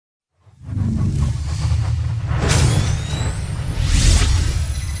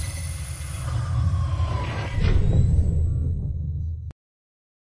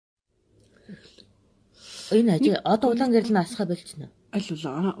Энэ ажи одоо улаан гэрэл нь асхаа болчихно. Аль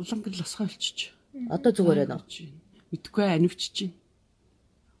улаан гэрэл асхаа болчих. Одоо зүгээр байна уу? Мэдгүй анивчиж чинь.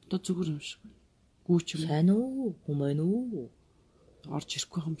 Одоо зүгээр юм шиг. Гүүч юм. Сайн уу? Хүмүүн үү? Орж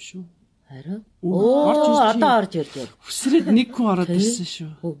ирэхгүй юм шүү. Харин. Одоо орж ирж байна. Хүсрээд нэг хүн ороод ирсэн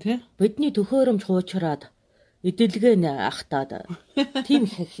шүү. Тэ? Бидний төхөөрөмж хуучраад эдэлгээ ахтаад тийм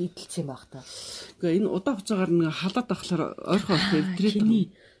их идэлсэн байх та. Гэхдээ энэ удаан хугацаагаар нэг халаад ахлаар ойрхон эвдрээд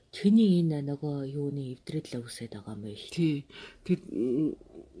байна. Чиний энэ нөгөө юуны эвдрээдлээ үсээд байгаа юм биш. Тий. Тэр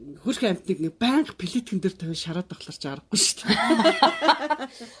хөрх амтныг нэг байнга плитгэн дээр тавиад шараад ахлаар ч аргагүй шүү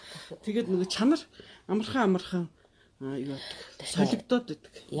дээ. Тэгээд нөгөө чанар амархан юу солигдоод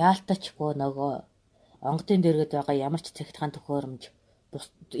байдаг. Яалтачгүй нөгөө онгодын дэргэд байгаа ямар ч цэгтхан төхөөрөмж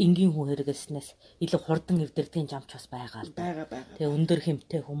энгийн хүн хэрэглэснээс илүү хурдан эвдэрдгийн жамч бас байгаа л да. Тэгээ өндөр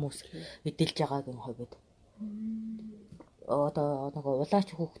хэмтэй хүмүүс эдэлж байгаагийн хувьд. Одоо нөгөө улаач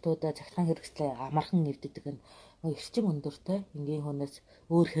хүүхдүүд цэгтхан хэрэгслээ амархан эвддэг нь эрчим өндөртэй энгийн хүнээс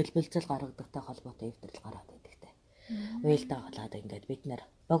өөр хэлбэлзэл гаргадагтай холбоотой эвдэрэл гараад байдаг те. Уйлдаа болоод ингээд бид нэр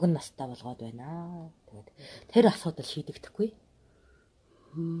богино настай болгоод байна. Тэгээд тэр асуудал шийдэгдэхгүй.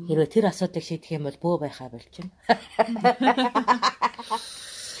 Хэрвээ тэр асуудлыг шийдэх юм бол бөө байхаа болчихно.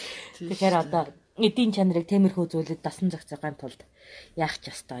 Тэгэхээр одоо эдийн чанарыг темирхүү зүйлэд дасан зохицохын тулд яах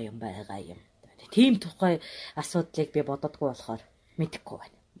ч ёстой юм байгаа юм. Тийм тухай асуудлыг би бододгүй болохоор мэдэхгүй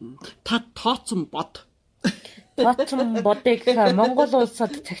байна. Та тооцсон бод. Тооцсон бодыг Монгол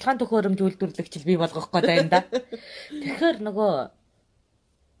улсад цахилгаан төхөөрөмж үйлдвэрлэгчл бий болгох гэдэг юм да. Тэгэхээр нөгөө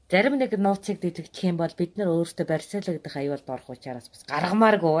зарим нэг нууцыг дэгдэх юм бол бид нар өөрсдөө барьцаалагдах аюулд орох учраас бас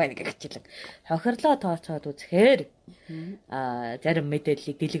гаргамааргүй байна гэгчлэг. Хохирлоо тооцоод үзэхээр зарим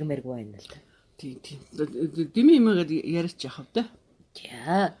мэдээллийг дэлгэмээргүй байна л да. Тийм. Дими юмгээд яриач яах вэ?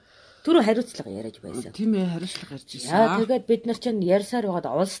 За. Түрүү хариуцлага яриад байсан. Тийм ээ, хариуцлага ярьж ирсэн. Яа, тэгээд бид нар чинь ярьсаар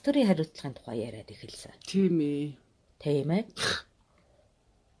байгаад улс төрийн хариуцлагын тухай яриад эхэлсэн. Тийм ээ. Тийм ээ.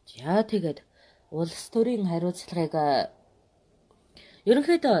 За, тэгээд улс төрийн хариуцлагыг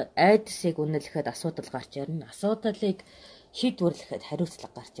ерөнхийдөө айдасыг үнэлэхэд асуудал гарч ирнэ. Асуудлыг шийдвэрлэхэд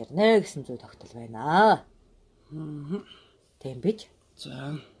хариуцлага гарч ирнэ гэсэн зүйл тогтол байна. Тийм биш?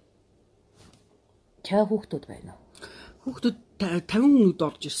 За. Чаа хүүхдүүд байна уу? Хүүхдүүд 50 минут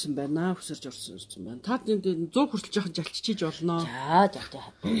орж ирсэн байна. Хүсэрж орсон байна. Та тэнд 100 хүртэл жоохон жалччихж болно. За.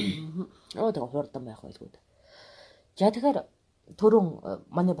 Оо тэгээ хурдан байх байлгүй. За тэгэхээр түрүүн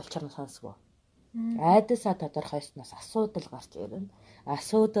манай болчорноос сонсгоо. Айдасаа тодорхойлсноос асуудал гарч ирнэ.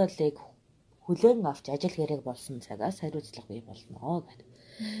 Асуудлыг хүлээн авч ажил хэрэг болсон цагаас хариуцлага бий болно гэдэг.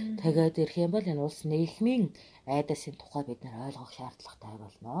 Тэгээд ирэх юм бол энэ улс нийгмийн айдасын тухай бид нар ойлгох шаардлагатай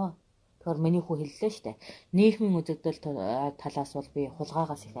болно. Тэгэхээр миний хүү хэллээ шүү дээ. Нийгмийн үзэгдэл талаас бол би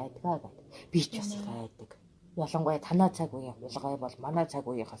хулгаагаас их айдгаа гэдэг. Би ч бас их айдаг. Ялангуяа танаа цаг үеийн хулгай бол манай цаг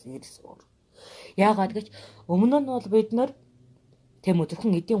үеийнхээс ирс өөр. Яагаад гэж өмнө нь бол бид нар тийм үү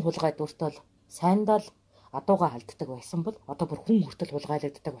зөвхөн эдийн хулгай дүртэл сайндал адууга алддаг байсан бол одоо бүр хүн хүртэл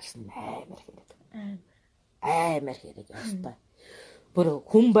хулгайлагддаг болсон амар хэрэг ястай. Бүр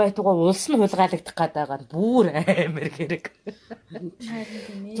хүн байтугай улс нь хулгайлагдах гээд байгаа нь бүр амар хэрэг.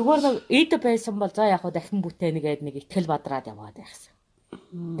 Зүгээр нэг эд байсан бол за яг хаа дахин бүтээнэ гээд нэг итгэл бадраад яваад байхсан.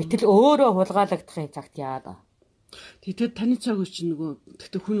 Итгэл өөрөө хулгайлагдахын цагт яада. Тэгээд таны цаг үе чинь нөгөө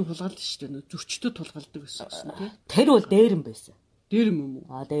тэгтээ хүн хулгаалдаг шүү дээ. Зөрчдөд хулгаалдаг байсан тийм. Тэр бол дээрэм байсан. Дээрэм юм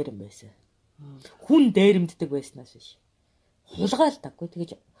уу? Дээрэм байсан. Хүн дээрэмддэг байснаас биш. Хулгаалдаггүй.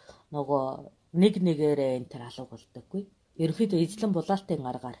 Тэгэж нөгөө нэгээрээ энэ төр алуугалдаггүй. Ерөнхийдөө эзлэн булаалтын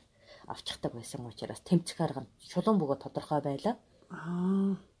аргаар авчихдаг байсан учраас тэмцэх арга нь шулуун бөгөөд тодорхой байлаа.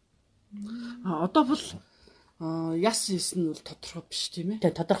 Одоо бол яс хийсэн нь бол тодорхой биш тийм ээ.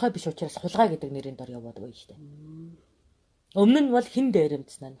 Тэгээ тодорхой биш учраас хулгай гэдэг нэрийн дор яваад байгаа шүү дээ. Өмнө нь бол хин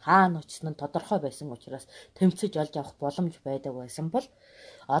дээрэмдсэн нь хаана очсон нь тодорхой байсан учраас тэмцэж олж авах боломж байдаг байсан бол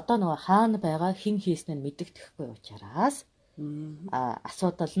одоо нөгөө хаана байгаа хин хийсэн нь мэдэгдэхгүй учраас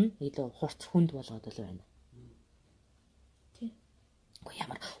асуудал нь илүү хурц хүнд болоод л байна.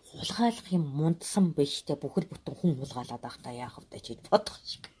 Ямар хулгайлах юм мундсан биш те бүхэл бүтэн хүн хулгайлаад байх та яах вэ чи бодох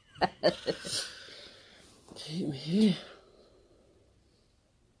шиг. Тийм ээ.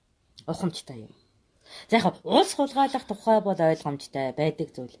 Ухамжтай юм. За яг улс хулгайлах тухай бол ойлгомжтой байдаг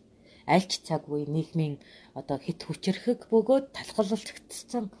зүйл. Аль ч цаг үе нийгмийн одоо хит хүчрхэг бөгөөд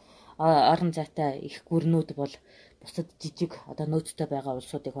талхалцсан орон зайтай их гүрнүүд бол бусад жижиг одоо нөөцтэй байгаа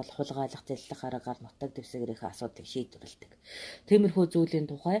улсуудыг бол хулгайлах зэллэх аргаар нутаг дэвсгэрийн асуудлыг шийдвэрлэдэг. Тиймэрхүү зүйлийн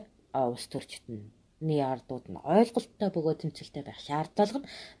тухай улс төрчтний ардууд нь ойлголттой бөгөөд тэмцэлтэй байх шаардлага нь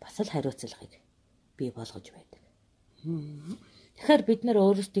бас л хариуцлагыг бий болгож байдаг. Тэгэхээр бид нар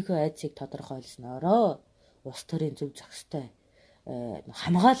өөрсдийнхөө айдсыг тодорхойлснороо улс төрийн зөв зохистой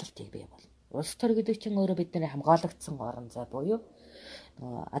хамгаалалтыг бий болно. Улс төр гэдэг чинь өөрөө бидний хамгаалагдсан орон зай буюу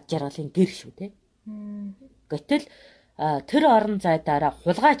ад жаргалын гэр шүү дээ. Гэтэл тэр орон зайдаараа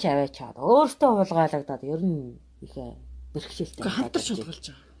хулгайч аваач чаад өөртөө хулгайлагдаад ер нь их бэрхшээлтэй хамтарч хулгайлж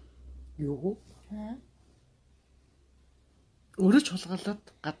байгаа. Юу? Өөрөө ч хулгайлаад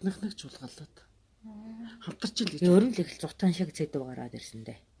гадныхныг ч хулгайлаад хамтарч л гэж. Ер нь л их зутан шиг зэдв гараад ирсэн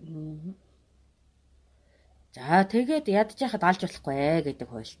дээ. За тэгээд ядж яхад алж болохгүй гэдэг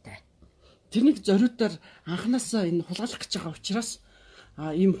хуультай. Тэрнийг зориудаар анханасаа энэ хулгайлах гэж байгаа учраас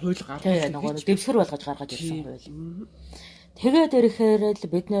ийм хууль гаргах. Нөгөө дэвсгэр болгож гаргаж ирсэн хууль. Тэгээд ирэхээр л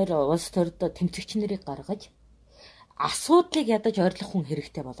бид нэр улс төрд тэмцэгч нарыг гаргаж асуудлыг ядаж орилох хүн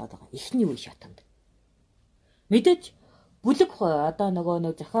хэрэгтэй болоод байгаа. Эхний үе шатанд. Мэдээж бүлэг одоо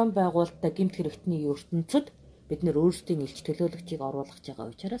нөгөө зохион байгуулалттай гэмт хэрэгтний ертөнцид бид нэр өөрсдийн илч төлөөлөгчийг оруулах гэж байгаа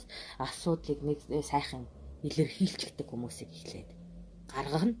учраас асуудлыг нэг сайхан илэрхийлчихдэг хүмүүсийг эхлээд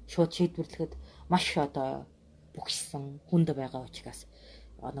гаргах нь шууд шийдвэрлэхэд маш одоо бүгсэн хүнд байгаа учраас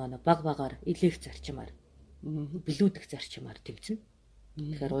баг багаар илээх зарчмаар билүүдэх зарчмаар тэмцэнэ.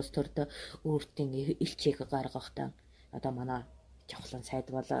 Тэгэхээр улс төрд өөртөө илчийг гаргахтаа одоо манай жавхлан сайд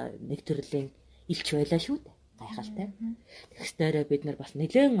бол нэг төрлийн илч байлаа шүү дээ. Гайхалтай. Тэгснээрээ бид нар бас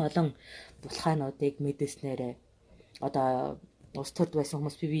нэлээд олон булхаануудыг мэдээснээрээ одоо улс төрд байсан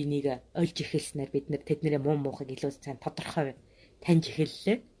хүмүүс бие биенийг олж эхэлснээр бид нар тэдний муу муухыг илүү сайн тодорхой таньж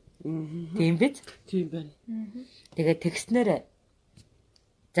эхэллээ. Тийм биз? Тийм байна. Тэгээд тэгснээр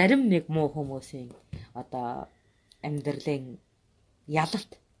зарим нэг муу хүмүүсийн одоо амьдралын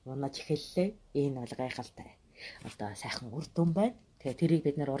ялалт унаж эхэллээ. Энэ бол гайхалтай. Одоо сайхан үр дүн байна. Тэгээ тэрийг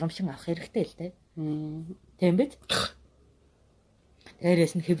бид нэр урамшин авах хэрэгтэй л дээ. Тийм биз?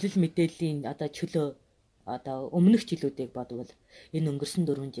 Дээрээс нь хэвлэл мэдээллийн одоо чөлөө одоо өмнөх жилүүдийг бодвол энэ өнгөрсөн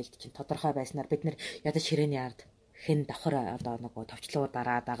 4 жилд чинь тодорхой байснаар бид нэр ядаж ширээний ард хэн давхар одоо нөгөө товчлуур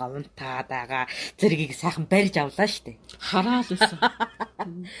дараад байгаа, унтаад байгаа зэргийг сайхан барьж авлаа штэ. Хараал байсан.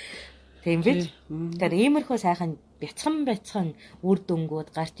 Тийм биз? Тэгэхээр иймэрхүү сайхан бяцхан үр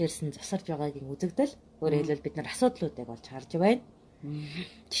дүнгууд гарч ирсэн засарж байгаагийн үзэгдэл өөрөөр хэлбэл бид нар асуудлуудыг олж харж байна.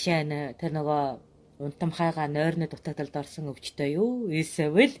 Жишээ нь тэр нөгөө унтамхайгаа нойрны дутагдалд орсон өвчтөй юу?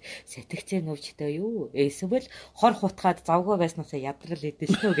 Эсвэл сэтгцийн өвчтөй юу? Эсвэл хор хутгаад завгүй байснасаа ядрал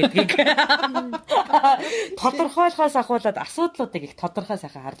идэвчнэ гэдгийг тодорхойлохоос ахуулаад асуудлуудыг их тодорхой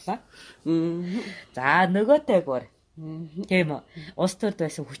сайхан харлаа. За нөгөөтэй бүр тийм үү. Улс төрд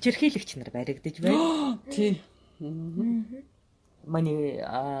байсан хүчирхийлэгч нар баригдаж байна. Тийм. Маний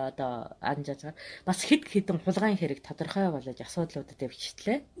одоо анжаагаар бас хэд хэдэн хулгайн хэрэг тодорхой болж асуудлуудад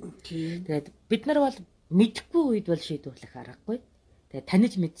дэвшчихлээ. Тэгээд бид нар бол мэдэхгүй үед бол шийдвэрлэх аргагүй. Тэгээд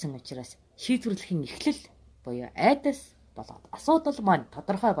таниж мэдсэн учраас шийдвэрлэхийн эхлэл буюу айдас болоод асуудал маань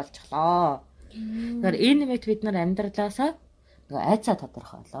тодорхой болчихлоо. Тэгэхээр энэ мэт бид нар амьдралаасаа нөгөө айцаа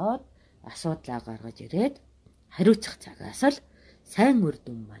тодорхойлоод асуудлаа гаргаж ирээд хариуцах цагаас л сайн үр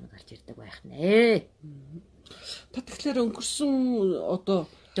дүн маань гарч ирдэг байх нэ. Та тэгэхээр өнгөрсөн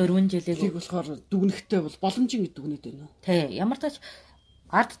одоо 4 жилийг болохоор дүгнэхтэй бол боломжийн гэдэг үнэт байна уу? Тий, ямар тач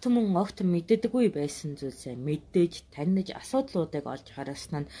ард түмэн огт мэддэггүй байсан зүйлсээ мэдээж таньж асуудлуудыг олж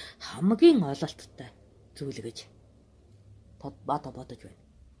хараасан нь хамгийн ололттой зүйл гэж бодож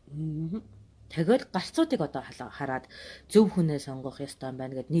байна. Тэгэл гарцуудыг одоо хараад зөв хүнээ сонгох ёстой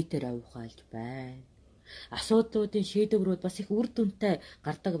байна гэд нийтээр авихайлж байна. Асуудлуудын шийдвэрүүд бас их үр дүнтэй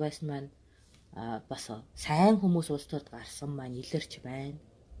гардаг байсан маань бас сайн хүмүүс улс төрд гарсан маань илэрч байна.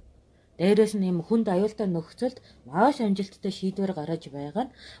 Дээрээс нь юм хүнд аюултай нөхцөлд маш амжилттай шийдвэр гаргаж байгаа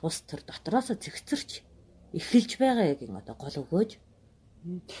нь улс төр дотроос зэгцэрч эхэлж байгаа яг одоо гол өгөөж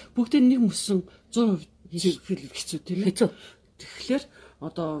бүгдээ нэг мөсөн 100% хэцүү тийм ээ. Тэгэхээр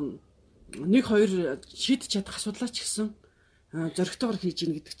одоо 1-2 шийдэж чадах асуудлаа ч гэсэн зоригтойгоор хийж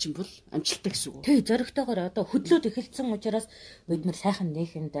ийн гэдэг чинь бол амжилттай гэсэн үг. Тий, зоригтойгоор одоо хөдлөөд эхэлсэн учраас бид нар сайхан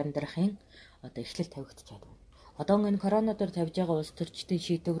нийгэмд амьдрахын одоо эхлэл тавигдчихад байна. Одоо энэ корона дээр тавьж байгаа улс төрчдийн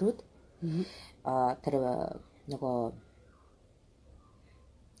шийдвэрүүд тэр нөгөө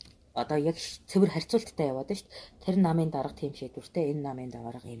одоо яг цэвэр харьцуулттай яваад байна шүү дээ. Тэр намын дарга тийм шийдвэртэй, энэ намын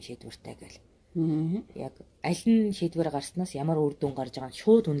дарга ийм шийдвэртэй гэл. Яг аль нь шийдвэр гарснаас ямар үр дүн гарч байгаа нь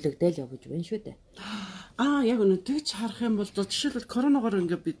шууд үнэлэгдээл явж байна шүү дээ. Яг үнэ тэгж харах юм бол жишээлбэл коронавигоор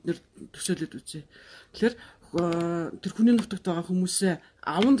ингээд бид нэр төсөөлөд үзье. Тэгэхээр тэр хүний нутагт байгаа хүмүүсээ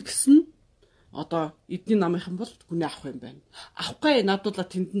авна гэсэн одоо эдний намынхан бол хүний авах юм байна. Авахгүй надуулаа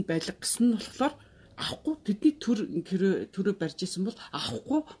тэнд нь байлга гэсэн нь болохоор авахгүй тэдний төрөө барьж исэн бол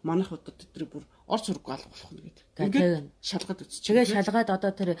авахгүй манайх одоо тэдний бүр орц сургуу алах болох нь гэдэг. Ингээд шалгаад үзчих. Тэгээ шалгаад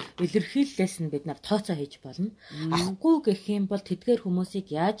одоо тэр илэрхийллээс нь бид нар тооцоо хийж болно. Авахгүй гэх юм бол тэдгээр хүмүүсийг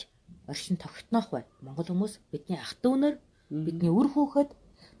яаж оршин тогтноох вэ? Монгол хүмүүс бидний ах дүүнэр, бидний үр хүүхэд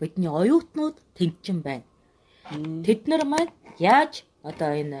бидний оюутнууд тэнцэн байна. Тэд нар маань яаж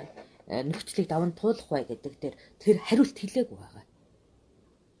одоо энэ нөхцөлийг даван туулах вэ гэдэг дээр тэр хариулт хэлээгүй байгаа.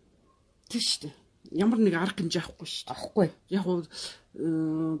 Тийм шүү дээ. Ямар нэг арга хэмжээ авахгүй шүү дээ. Авахгүй. Яг уу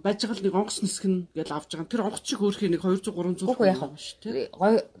байж байгаа л нэг онгоц нисэх нь гэж авч байгаа. Тэр онгоцыг өөрхийн нэг 200 300 шүү дээ.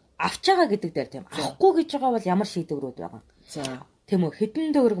 Авч байгаа гэдэг дээр тийм. Авахгүй гэж байгаа бол ямар шийдвэрүүд байгаа. За. Тийм үү,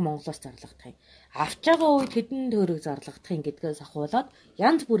 хэдэн төгрөг Монголоос зарлагдах юм. Авч байгаа үед хэдэн төгрөг зарлагдах юм гэдгээс ахуулаад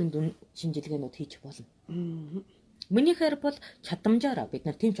янз бүрийн шинжилгээнүүд хийж болно. Минийхээр бол чадамжаараа бид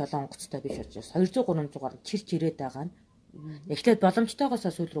нар тийм ч олон онгоцтой биш учраас 200 300-аар чирч ирээд байгаа нь. Эхлээд боломжтойгоос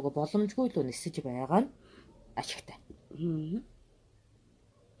сүүл рүүгээ боломжгүй л нисэж байгаа нь ашигтай.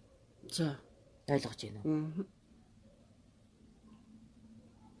 За, ойлгож байна уу?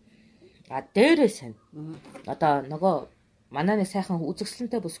 Дээрээс нь одоо нөгөө манай нэг сайхан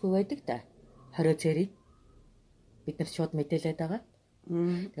үзэсгэлэнтэй бүсгүй байдаг да. 20 цэрэг бид нар шууд мэдээлээд байгаа.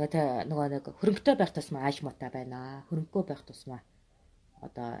 Тэгээд нөгөө нэг хөрөнгөтэй байх тусмаа ааш муутай байна. Хөрөнгөгүй байх тусмаа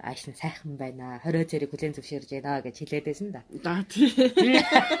одоо ааш нь сайхан байна. 20 цэрэг хүлэн зөвшөөрж байна гэж хэлээд байсан да. Да тий.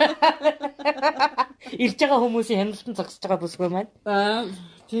 Ирж байгаа хүмүүсийн хяналтан зогсож байгаа бүсгүй маань.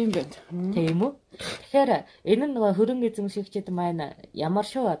 Тийм байна. Тийм үү? Тэгэхээр энэ нь нөгөө хөрөнгө эзэмшигчид маань ямар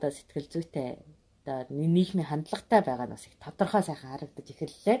шүү одоо сэтгэл зүйтэй одоо нийгмийн хандлагатай байгаа нь бас их тодорхой сайхан харагдаж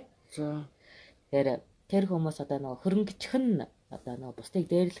эхэллээ. За. Тэгэхээр тэр хүмүүс одоо нөгөө хөрөнгөчхөн одоо нөгөө бусдыг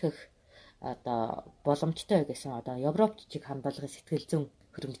дээрлэх одоо боломжтой гэсэн одоо Европ жижиг хандлагын сэтгэл зүйн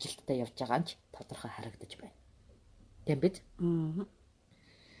хөрөнгөжилттэй явж байгаа нь ч тодорхой харагдаж байна. Тийм биз?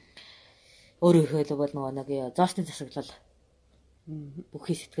 Өөрөөр хэлбэл нөгөө нэг зоочны засаглал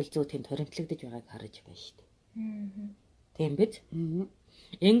бүхий сэтгэл зүй тэнд хоригдлогдож байгааг харж байна шүү дээ. Тийм биз?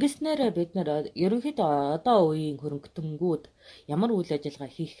 Ингэснээр бид нар ерөнхийдөө одоо үеийн хөрөнгөтөнгүүд ямар үйл ажиллагаа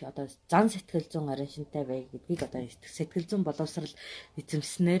хийх одоо зан сэтгэл зүйн арин шинтэй бай гэдгийг одоо сэтгэл зүйн боловсрал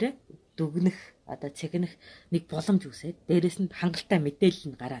эзэмснээр дүгнэх одоо цэгнэх нэг боломж үсээд дээрэс нь хангалттай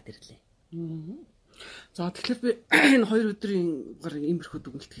мэдээлэл нь гараад ирлээ. За тэгэхээр би энэ 2 өдрийн гар иймэрхүү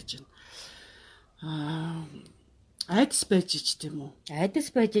дүгнэлт хийж байна. Айдас байж ич тийм үү? Айдас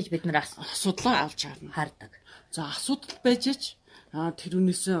байж ич бид нар асуудлаа олж хардаг. За асуудал байж ич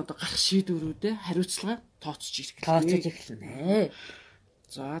тэрүүнээс одоо гарах шийдвэрүүдээ хариуцлага тооцож эхэлнэ.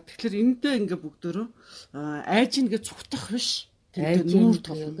 За тэгэхээр эндээ ингээ бүгдөө айж ингээ цугтах биш.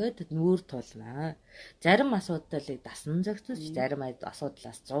 Нүүр тулна. Зарим асуудлыг дасан зохицож, зарим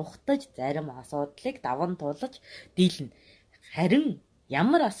асуудлаас зугтаж, зарим асуудлыг даван туулж дийлнэ. Харин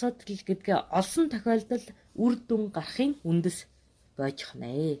ямар асуудал гэдгээ олсон тохиолдолд үр дүн гарахын үндэс бойжих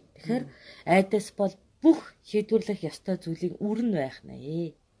нэ. Тэгэхээр айдас бол бүх шийдвэрлэх ёстой зүйлийн үр нь байх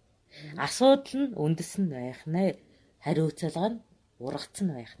нэ. Асуудал нь үндэс нь байх нэ. Хариуцлага нь ургац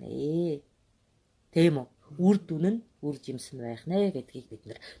нь байх нэ. Тийм үү? Үр дүн нь үр жимс нь байх нэ гэдгийг бид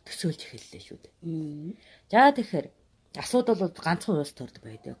нэр төсөөлж эхэллээ шүү дээ. За тэгэхээр асуудал бол ганцхан улс төрд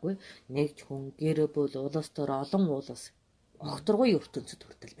байдаггүй. Нэг хүн гэр бүл улс төр олон улс огторгүй ертөнцид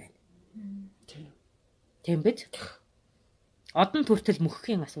хүртэл байна. Тийм биз? Одон хүртэл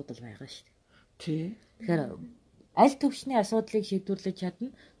мөххийн асуудал байгаа шүү дээ. Тий. Тэгэхээр аль төвшний асуудлыг шийдвэрлэж чадна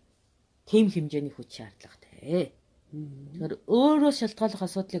тийм хэмжээний хүч шаардлагатай. Тэгэхээр өөрөө шалтгааллах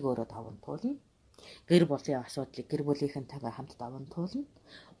асуудлыг өөрөө даван туулна. Гэр бүлийн асуудлыг гэр бүлийнхэнтэйгээ хамт даван туулна.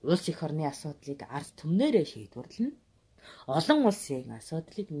 Улс их орны асуудлыг ард түмнээрээ шийдвэрлэнэ. Олон улсын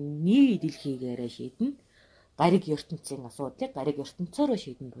асуудлыг нийт дэлхийгээрээ шийднэ. Гариг ертөнцийн асуудлыг гариг ертөнцөөрөө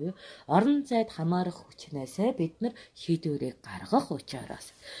шийднэ буюу орон зайд хамаарах хүчнээсээ бид нар шийдвэрийг гаргах учраас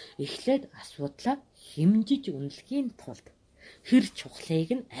эхлээд асуудлаа хэмжиж үнэлэхийн тулд хэр чухлыг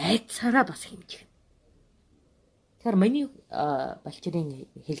нь айдсараа бас хэмжих. Тэгэхээр миний балчирын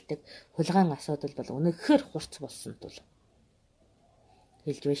хэлдэг хулгайн асуудал бол үнэхээр хурц болсон тул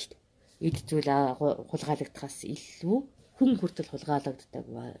хэлж байна шүү дээ. Эд зүйл хулгаалагдахаас илүү хүн хүртэл хулгаалагддаг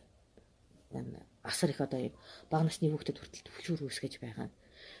асар их одоо бага насны хүүхдэд хүртэл төвшөр үүсгэж байгаа.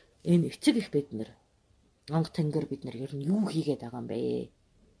 Энэ эцэг их бид нар онг тэнгэр бид нар ер нь юу хийгээд байгаа юм бэ?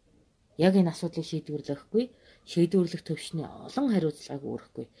 Яг энэ асуудлыг шийдвэрлэхгүй, шийдвэрлэх төвшний олон хариуцлагыг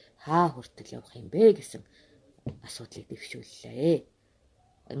өөрөхгүй хаа хүртэл явах юм бэ гэсэн асуудлыг дэвшүүллээ.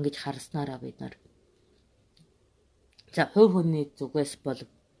 Ингэж харснараа бид нар за хувь хүний зүгээс бол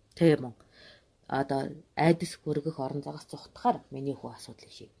тийм үү. Одоо айдас хүргэх орон загас зугтахаар миний хүү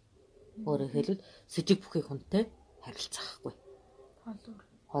асуудлыг шийд. Өөрөөр хэлбэл сэжиг бүхий хүнтэй харилцахгүй.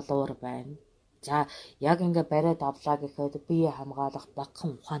 Холуур байна. За яг ингээ бариад авлаа гэхэд бие хамгаалах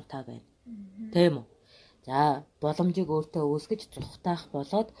багхан ухаантай байна. Тийм үү? За боломжийг өөртөө үүсгэж зүхтаах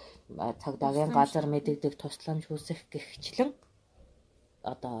болоод цагдаагийн газар мэдэгдэх тусламж хүсэх гихчлэн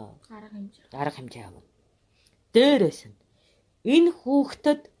одоо арга хэмжээ авна. Дээрээс нь энэ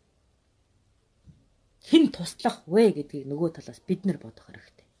хүүхдэд хэн туслах вэ гэдгийг нөгөө талаас бид нар бодох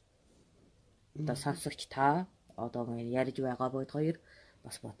хэрэгтэй. Одоо сонсогч та одоо ярьж байгаа bod хоёр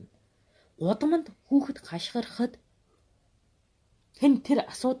бас бодно. Удамд хүүхэд хашгирахад хэн тэр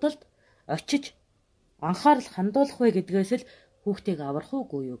асуудалд очиж анхаарал хандуулах вэ гэдгээс л хүүхдийг аврах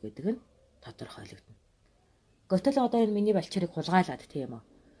уугүй юу гэдэг нь тодорхойлогдно. Гэтэл одоо энэ миний балчирыг хулгайлаад тийм үү.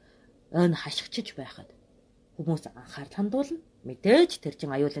 Энэ хашгичж байхад хүмүүс анхаарал хандуулна. Мэдээж тэр чин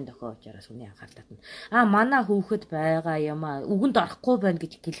аюулын дохио учраас хүний анхаарал татна. Манай хүүхэд байгаа юм үгэнд орохгүй байна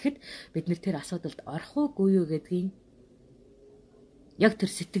гэж гэлэхэд бид нэр тэр асуудалд орох уугүй юу гэдгийг яг тэр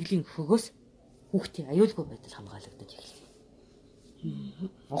сэтгэлийн хөгөөс хүүхдийн аюулгүй байдал хамгаалагдаж эхэлнэ.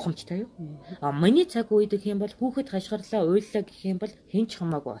 Ухамжтай юу? Миний цаг үед гэх юм бол хүүхэд хашгирлаа, уйллаа гэх юм бол хинч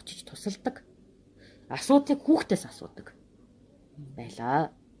хамаагүй очиж тусалдаг. Асуудлыг хүүхдээс асуудаг.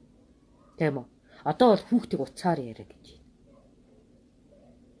 Байлаа. Тийм үү? Одоо бол хүүхдийг уцаар яриа гэж.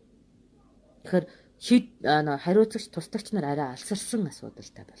 Тэгэхээр хариуцагч тусдагч нар арай алсарсан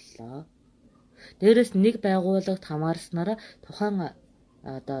асуудалтай боллоо. Дээрээс нэг байгууллагт хамаарснараа тухайн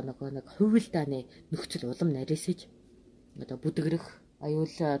одоо нэг хувилдааны нөхцөл улам нарийсэж одоо бүдгэрэх, аюул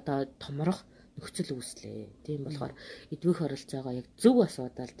одоо томрох нөхцөл үүслээ. Тийм болохоор эдвэх оролцоогоо яг зөв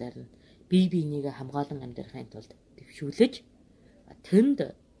асуудал дээр нь бие биенийгээ хамгаалan амьдрахын тулд дэвшүүлж тэнд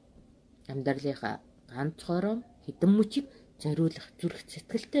амьдралынхаа ганцхороо хэдэн мөчийг зориулах зүрх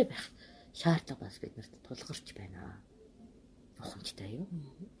сэтгэлтэй байх шаардлага бас биднэрт тулгарч байна. Ухамжтай юу?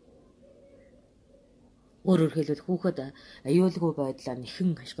 Өөрөөр хэлбэл хүүхэд аюулгүй байдлаа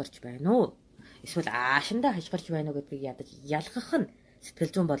нэхэн хашгирч байна уу? Эсвэл аашиндаа хашгирч байна уу гэдгийг ядаж ялгах нь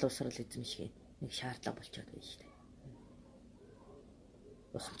сэтгэл зүйн боловсрол эзэмших нэг шаардлага болчиход байна шүү дээ.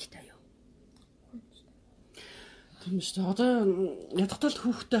 Ухамжтай юу? Тийм шүү дээ. Одоо ядахтал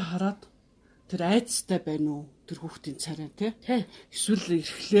хүүхдээ хараад тэр айцтай байна уу? Тэр хүүхдийн царай тий? Эсвэл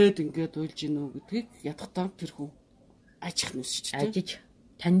эрхлээд ингээд уйлж гинүү гэдгийг ядахтаа тэр хүн ажих нүс шүү дээ. Ажиж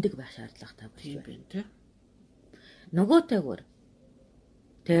таньдаг байх шаардлагатай байна тий? Нөгөөтэйгөр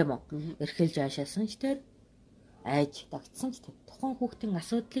тийм үү? Эрхэлж аашаасан ч тэр айж дагцсан ч тэр тухайн хүүхдийн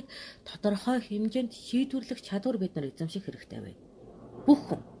асуудлыг тодорхой хэмжээнд шийдвэрлэх чадвар бид нар эзэмших хэрэгтэй байна. Бүх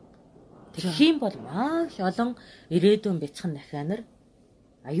хүн. Тэгхийн бол маш олон ирээдүйн бяцхан дахианаар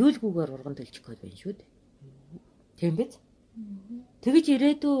аюулгүйгээр урган төлчих гээд байна шүү дээ. Тийм биз? Тэгэж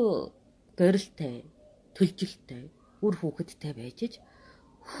ирээдүй гэрэлтэй, төлжилтэй, үр хүүхэдтэй байж ич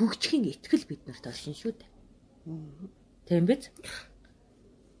хөгжихийн итгэл биднэрт оршин шүү дээ. Тийм биз?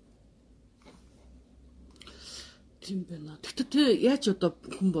 Тийм байна. Тэгтээ яаж одоо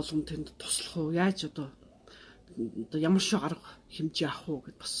хүн болгон тэнд туслах уу? Яаж одоо ямар шиг арга хэмжээ авах уу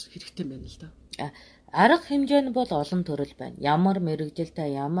гэд бас хэрэгтэй байна л да. Арга хэмжээ нь бол олон төрөл байна. Ямар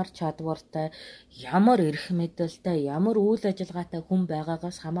мэрэгжилтэй, ямар чадвартай, ямар эрх мэдэлтэй, ямар үйл ажиллагаатай хүн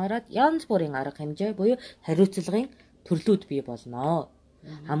байгаагаас хамаарат янз бүрийн арга хэмжээ буюу хариуцлагын төрлүүд бий болно.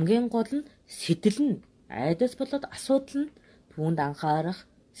 Хамгийн гол нь сэтэл нь айдас болоод асуудал нь түүнд анхаарах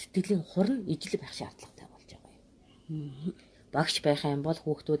сэтгэлийн хурн ижил байх шаардлагатай болж байгаа юм. Багш байх юм бол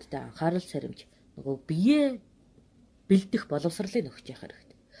хүүхдүүдэд анхаарал сэрэмж нөгөө бие бэлдэх боловсролыг өгч явах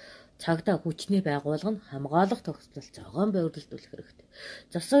хэрэгтэй. Цагдаа хүчний байгууллага нь хамгаалах тогтолцол зохион байгуулалт хэрэгтэй.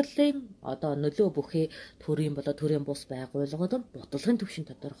 Засаглалын одоо нөлөө бүхий төрийн болоо төрийн бус байгууллагууд нь бодлогын түвшин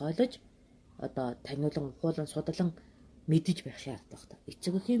тодорхойлож одоо таниулан ухуулан судлан мэдэж байх шаардлагатай.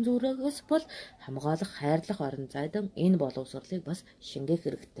 Эцэг эхийн зүрээс бол хамгаалах, хайрлах орон зайдан энэ боловсролыг бас шингээх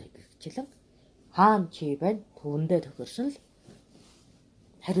хэрэгтэй гэгчлэн хаан чи байна түүндээ тохирсон л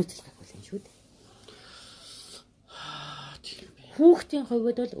хариуцлага хүлээн шүү дээ. Хүүхдийн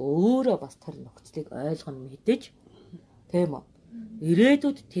хувьд бол өөрөө бас тэр нөхцөлийг ойлгоно мэдэж тийм үү.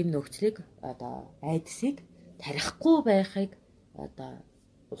 Ирээдүйд тийм нөхцөлийг одоо айдсыг тарихгүй байхыг одоо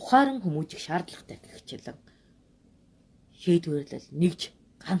ухаан хүмүүжих шаардлагатай гэгчлэн шийдвэрлэл нэгж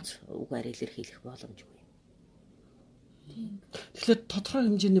ганц үгээр илэрхийлэх боломжгүй. Тэгэхээр тодорхой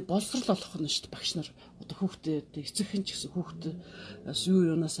хэмжээний боловсрол олох нь шүү дээ багш нар. Одоо хүүхдээ эцэгхэн ч гэсэн хүүхдээ юу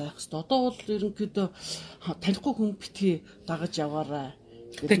юунаас айх хэвээр. Одоо бол ерөнхийдөө танихгүй хүн битгий дагаж яваарай.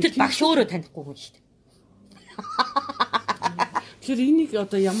 Гэтэл багш өөрөө танихгүй хүн шүү дээ. Тэгэхээр энийг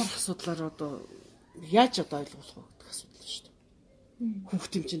одоо ямар асуудлаар одоо яаж одоо ойлгох вэ гэдэг асуудал шүү дээ.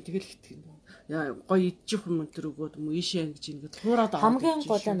 Хүүхдийн чинь тэгэл итгэв. Яа гоё идчих юм өнтер өгөөд юм ийшээ гэж ингээд хуураад аваад. Хамгийн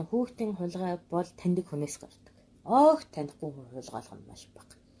гол нь хүүхдийн хулгай бол таньдаг хүнээс гардаг. Огт танихгүй хүн хулгайлах нь маш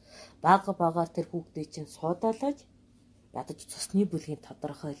бага. Бага багаар тэр хүүхдийг чинь суудаалаж ядаж цусны бүлгийн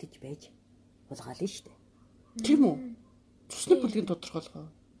тодорхойлож байж хулгаална шүү дээ. Тийм үү? Цусны бүлгийн тодорхойлгоо.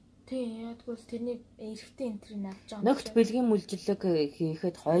 Тий, ядгуул тэрний эрэгтэй энтрийг авч байгаа. Нөгт бэлгийн мүлжлэг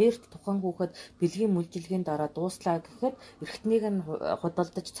хийхэд хоёрт тухайн хүүхэд бэлгийн мүлжлэгийн дараа дууслаа гэхэд эрэгтнийг нь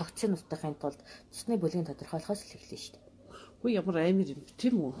худалдаж цогцын нутгахын тулд цусны бүлгийн тодорхойлохоос л эхэлнэ шүү дээ. Хөө ямар амир юм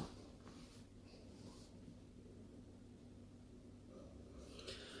тийм үү?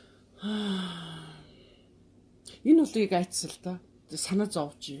 Энэ улыг айцсал та санаа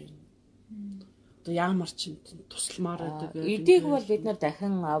зовж байна. Одоо яамар ч тусламаар байдаг. Эдийг бол бид нар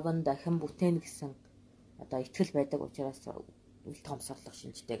дахин аван дахин бүтээн гэсэн одоо итгэл байдаг учраас үл томсорлого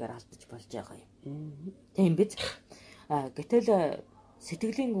шинжтэйгээр алдаж болж байгаа юм. Тийм биз? Гэтэл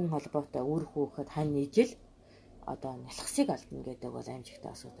сэтгэлийн гүн холбоотой үр хүүхэд хань ижил одоо нялхсыг алдна гэдэг бол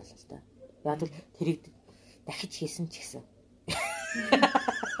амжигтай асуудал л да. Яг л тэрийг дахиж хийсэн ч гэсэн.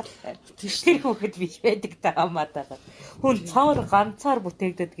 Тэр хүүхэд биш байдаг таамаатайгаар. Хүн цоор ганцаар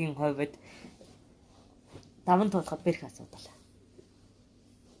бүтээгдэдгийн хувьд даван туулахад бэрх асуудал.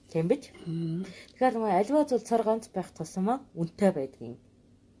 Тийм биз? Тэгэхээр альва зүйл цор ганц байх тусмаа үнэтэй байдгийн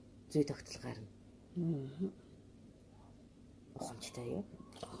зүй тогтол гарна. Ухамжтай юу?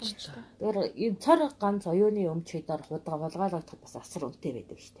 Тэгэхээр энэ цор ганц оюуны өмчөөр худга булгаалгахад бас асар үнэтэй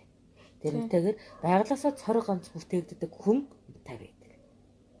байдаг шүү дээ. Тэрнтэйгээр байглаасаа цор ганц бүтээгддэг хүн үнэтэй байдаг.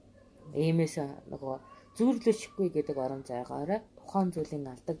 Иймээс нөгөө зүрлэшгүй гэдэг орон зайгаараа тухайн зүйлийн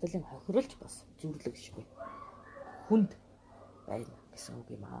алдагдлын хохиролж бас зүрлэгшгүй. Хүнд байна гэсэн үг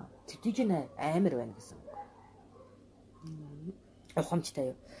юм аа. Тэтгэж амар байна гэсэн үг.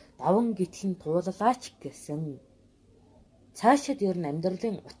 Ухамжтай юу? Даван гитлэн туулалаач гэсэн. Цаашид ер нь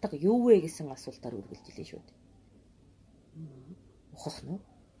амьдралын утга юу вэ гэсэн асуултаар үргэлжилнэ шүү дээ. Ухах нь.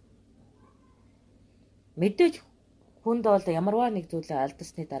 Мэдээж хүнд бол ямарваа нэг зүйлээ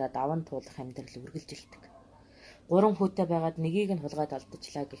алдсны дараа даван туулах амьдрал үргэлжилдэг. 3 хүүтэй байгаад нэгийг нь хулгайд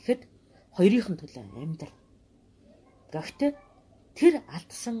алдчихлаа гэхэд хоёрынх нь төлөө амьдрал. Гэхдээ тэр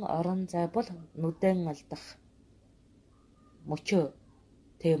алдсан орон зай бол нүдэн алдах мөчөө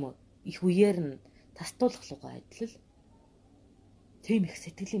тийм үү их үеэр нь тастуулах лугаа адил тийм их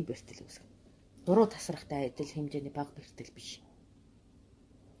сэтгэлийн бэртэл үүсгэнэ. Дуруу тасрахтай адил хэмжээний бага бэртэл биш.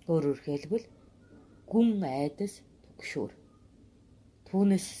 Өөрөөр хэлбэл гүн айдас түгшүүр.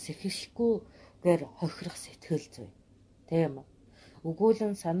 Түүнээс сэхэшгүйгээр хохирох сэтгэл зүй. Тийм үү.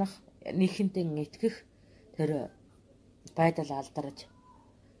 Өгүүлэн санах нийхэмдэн итгэх тэр байдал алдарж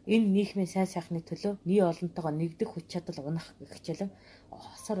энэ нийгмийн сайн сайхны төлөө нийт олонтойгоо нэгдэх хүч чадал унах гэх хичээлэн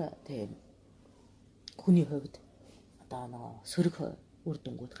осор тийм хүний хувьд одоо нэг сөрөг үр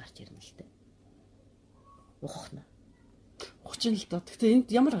дүнгууд гарч ирнэ л дээ. Ухах нь. Ухчин л доо. Гэхдээ энд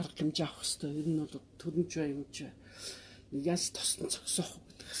ямар арга хэмжээ авах хэвээр. Ер нь бол төрөмж бай юм чи. Яаж тосон цогсоох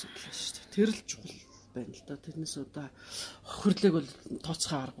гэдэг асуудал байна шүү дээ. Тэр л чухал байна л да. Тэрнээс одоо хохирлыг бол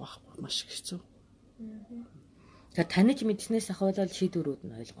тооцох арга байхгүй маш их хэцүү. Тэгэхээр таниж мэдснээс ахвал шийдвэрүүд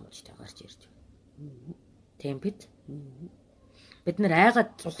нь ойлгомжтой гарч ирж байна. Тийм бид. Бид нар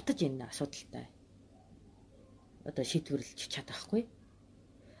айгаад зүхтаж энэ асуудалтай. Одоо шийдвэрлэж чадахгүй.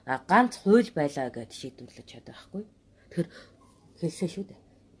 Ганц хууль байлаа гэд шийдвэрлэж чадахгүй. Тэр хэлсэн шүү дээ.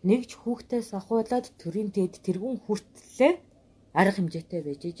 Нэгж хүүхдээс ахуулаад төрийн дэд тэргүүн хүртлээ арга хэмжээтэй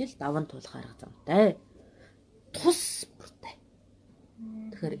байж ижил даван туулах арга замтай. Тус бүтэй.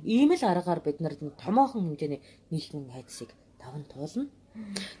 Тэгэхээр ийм л аргаар бид нар томоохон хэмжээний нийгмийн хайдсыг даван туулна.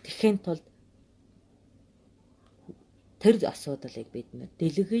 Тэгэхин тулд тэр асуудлыг бид нар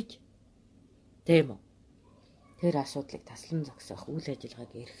дэлгэж тийм үү. Тэр асуудлыг таслан зогсоох үйл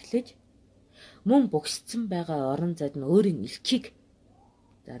ажиллагааг эрхлэж мөн бүгсцэн байгаа орон зайд нь өөрийн элчийг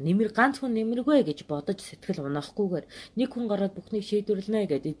за нэмэр ганц хүн нэмэргүй гэж бодож сэтгэл унаахгүйгээр нэг хүн гараад бүхнийг шийдвэрлэнэ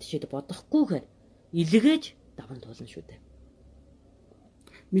гэдэг жишээд бодохгүйгээр илгээж даван туулна шүү дээ.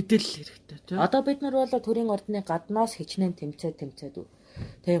 Мэдээлэл хэрэгтэй тийм. Одоо бид нар бол төрийн ордны гаднаас хичнээн тэмцээд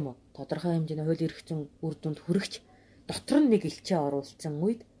тийм үү. Тодорхой хэмжээний хууль эрх зүйн үр дүнд хүрэгч дотор нь нэг элчээ оруулсан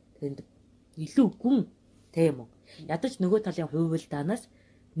үед тэнд илүү гүн тийм үү. Ядаж нөгөө талын хувилдаанаас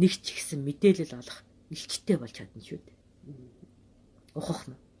нэг ч ихсэн мэдээлэл олох элчтэй болж чадна шүү дээ.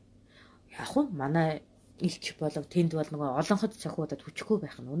 Ухах нь. Яг уу манай элч болов тэнд бол нөгөө олонход цохиудад хүчгүй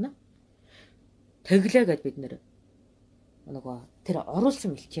байх нь үнэ. Тэглээ гэд бид нөгөө тэр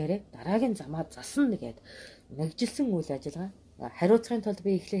оруулсан элчээрээ дараагийн замаа засна гэд нэгжилсэн үйл ажиллагаа хариуцахын тулд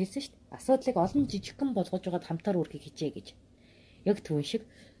би эхлээ хэлсэн шүү дээ. Асуудлыг олон жижигхэн болгож байгаад хамтаар үрхийг хичээ гэж. Яг түүн шиг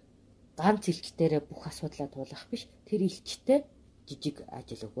ганц элчтэрээ бүх асуудлаа туулах биш. Тэр элчтэй жижиг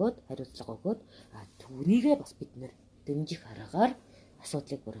ажил өгөөд, хариуцлага өгөөд түүнийгээ бас бид нэр дэмжих аргаар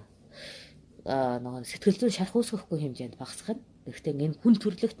асуудлыг бүр нөгөө сэтгэл зүйн шарх үүсгэхгүй хэмжээнд багасгах нь. Гэхдээ энэ хүн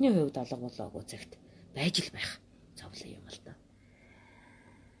төрөлхтний хувьд алга болоогүй цагт байж л байх зовлон юм л да.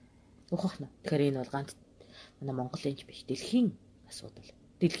 Ухах нь. Тэгэхээр энэ бол ганц манай Монголын ч биш, дэлхийн асуудал.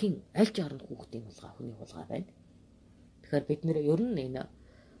 дэлхийн аль ч орнд хүүхдийн хулгай хүний хулгай байна. Тэгэхээр бид нэр ер нь энэ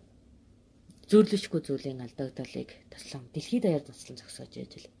зөөрлөшгүй зүйлийн алдагдалыг таслан дэлхийд даяар таслан зогсоож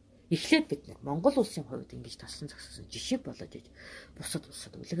яж л эхлээд бид нар Монгол улсын хувьд ингэж таслан зогссон жишээ болоод иж бусад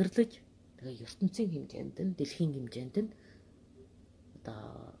улсад үлгэрлэж тэгээ ертөнцийн хэмжээнд нь дэлхийн хэмжээнд нь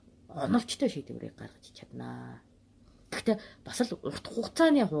одоо оновчтой шийдвэрийг гаргаж чаднаа. Гэхдээ бас л урт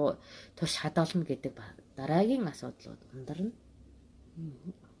хугацааны турш хадгална гэдэг дараагийн асуудлууд ундарна.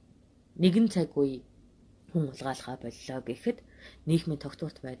 Нэгэн цаг үе хүн улгаалхаа боллоо гэхэд нийгмийн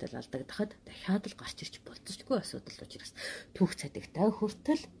тогтворт байдал алдагдахад дахиад л гарч ирж болцсохгүй асуудал учраас түүх цадигтай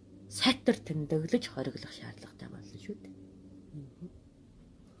хүртэл сайтар тэмдэглэж хориглох шаардлагатай болно шүү дээ.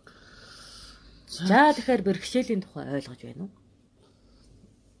 За тэгэхээр бэрхшээлийн тухай ойлгож байна уу?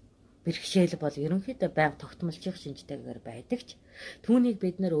 Бэрхшээл бол ерөнхийдөө байнга тогтмолчих шинжтэйгээр байдаг ч түүнийг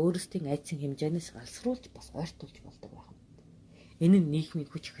бид нэр өөрсдийн айдсын хэмжээнээс галсруулж бас ойртуулж болдог байна. Энэ нь нийгмийн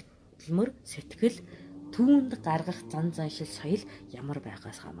хүч хөдөлмөр, сэтгэл, түүнд гаргах зан заншил соёл ямар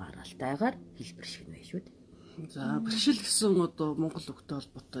байгаас хамааралтайгаар хэлбэр шигнэ шүү дээ. За бэрхшээл гэсэн одоо Монгол үгтэй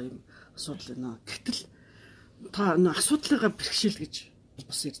холбоотой юм асуудал байна. Гэтэл та асуудлыгаа бэрхшээл гэж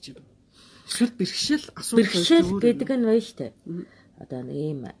бас ярьж байна. Эсвэл бэрхшээл асуудал бэрхшээл гэдэг нь байна шүү дээ. Одоо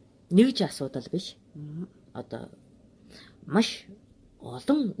ийм нэгж асуудал биш. Одоо маш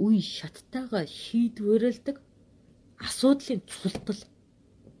олон үе шаттайгаа шийдвэрлэдэг асуудлын цултал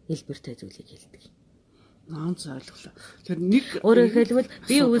хэлбэртэй зүйлийг хэлдэг. За ойлголоо. Тэгэхээр нэг өөрөөр хэлбэл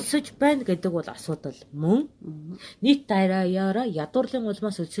би өлсөж байна гэдэг бол асуудал мөн нийт даяараа ядуурлын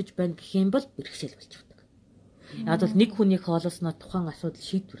улмаас өлсөж байна гэх юм бол бэрхшээл болчихдог. Яг бол нэг хүний хоолосноо тухайн асуудал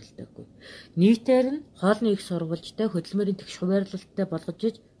шийдвэрлэдэггүй. Нийтээр нь хоолны их сурвалжтай хөдөлмөрийн тэгш хуваарлалттай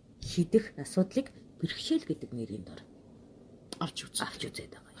болгож шийдэх асуудлыг бэрхшээл гэдэг нэрийн дор авч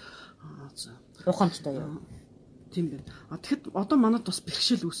үзээд байгаа. За. Ухамстай юу? Тийм байна. Тэгэхэд одоо манад бас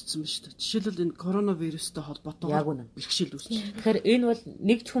бэрхшээл үүссэн байна шүү дээ. Жишээлбэл энэ коронавирустай холбоотой бэрхшээл үүссэн. Тэгэхээр энэ бол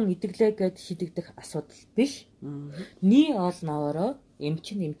нэгж хүн идэглээ гэд шийдэгдэх асуудал биш. Нийт олноороо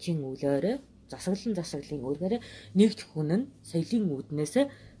эмчин үлээрээ засаглалын үргээрээ нэгж хүн нь соёлын үүднээс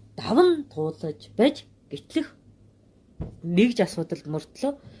даван туулаж байж гэтлэх нэгж асуудалд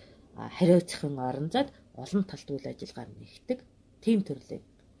мөртлөө хариуцахын орон зайд олон талт үйл ажиллагаа нэгтгэдэг тийм төрлийн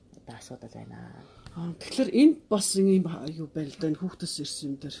одоо асуудал байна. Тэгэхээр энд бас юм юу байна л да, энэ хүүхдээс ирсэн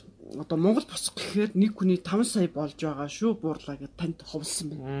юм дээр одоо Монгол босох гэхээр нэг хүний 5 сая болж байгаа шүү буурлаа гэж танд ховлсон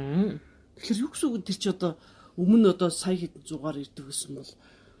байна. Тэгэхээр юу гэсэн үг тэр чи одоо өмнө одоо сая хэдэн зугаар ирдэг гэсэн бол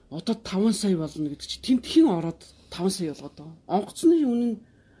одоо 5 сая болно гэдэг чи тэнд хэн ороод 5 сая болгоод байгаа. Онгоцны үнэ нь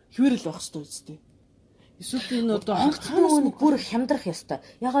хിവэрэл байх хэвээр үстэй. Эсвэл энэ одоо онгоцны үнэ бүр хямдрах ёстой.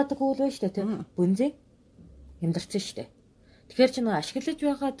 Ягаад гэвэл вэ штэ тийм бөнзөө хямдарсан штэ. Тэгэхээр чи нэг ашиглаж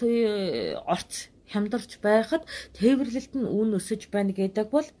байгаа орц хямдарч байхад тээвэрлэлт нь үн өсөж байна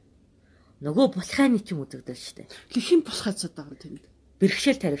гэдэг бол нөгөө булхайны ч юм үзэгдэл штэ. Хэн булхайцаад байгаа юм тэнд?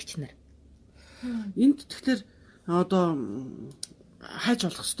 Бэрхшээл таригч нар. Энд тэгэхээр одоо хайж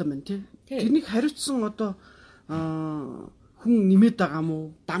олох хэрэгтэй байна тий. Тэрнийг хариуцсан одоо хүн нэмээд байгаа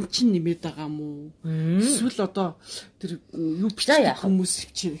мó, дамчин нэмээд байгаа мó. Эсвэл одоо тэр юу бичих хүмүүс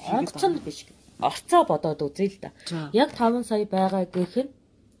хөвчээ. Онгоцонд биш. Орцоо бодоод үзье л да. Яг 5 сая байгаа гэх нь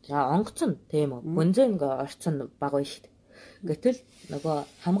за онгоцон тийм үү. Бөнзөө ингээ орцон бага байна шүү дээ. Гэтэл нөгөө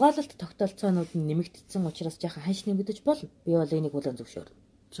хамгаалалт тогтолцоонууд нь нэмэгдсэн учраас яхан ханш нэмэгдэж болно. Би бол энийг хүлээн зөвшөөрнө.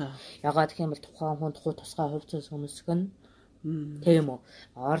 За. Ягаад гэх юм бол тухайн хүн тусгай хувь зүйн хүмүүсг нь тийм үү.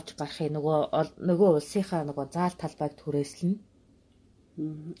 Орж гарахын нөгөө улсынхаа нөгөө заал талбайг түрээслэн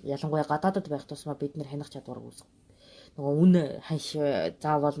ялангуяа гадаадд байх тусмаа бид нэр хянах чадвар үүсгэх. Нөгөө үн ханш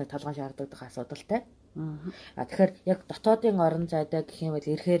заавал нэг толгойн шаардлагатай асуудалтай. Тэгэхээр яг дотоодын орон зайдаа гэх юм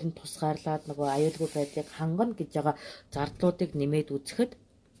бол эрхээр нь тусгаарлаад нөгөө аюулгүй байдлыг хангана гэж байгаа зардлуудыг нэмээд үзэхэд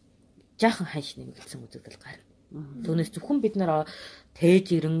жаахан ханш нэмэгдсэн үзэгдэл гарна. Түүнээс зөвхөн бид нар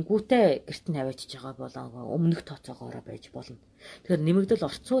тээж ирэнгүүтээ гэрт нь аваачиж байгаа болоо өмнөх тооцоогоороо байж болно. Тэгэхээр нэмэгдэл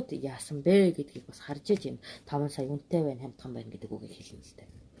орцууд яасан бэ гэдгийг бас харж иж энэ 5 сая үнэтэй байна, хямдхан байна гэдэг үгийг хэлнэ л дээ.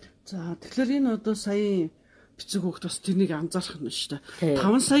 За тэгэхээр энэ одоо сая бицэг хөхт бас тэрнийг анзаарах нь шүү дээ.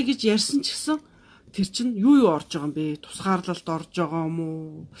 5 сая гэж ярьсан ч гэсэн тэр чинь юу орж байгаа юм бэ? Тусгаарлалт орж байгаа юм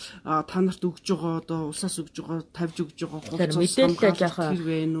уу? Та нарт өгж байгаа одоо улсаас өгж байгаа, тавьж өгж байгаа хувьцаа мэдээлэл жаахан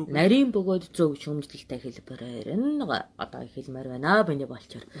нарийн бөгөөд зөв шүүмжлэлтэй хэлбэрээр нь одоо хэлмээр байна биний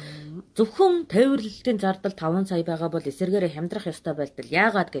болчоор. Зөвхөн тээвэрлэлтийн зардал 5 сая байгаа бол эсэргээрээ хямдрах ёстой байлтал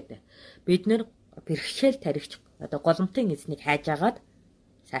яагаад гэдэг. Бид нэр бэрхшээл таригч одоо голомтын эзнийг хайж агаад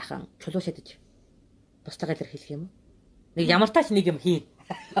сайхан чулуу шидэж бусдаа илэрхийлэх юм. Нэг ямар тач нэг юм хийн.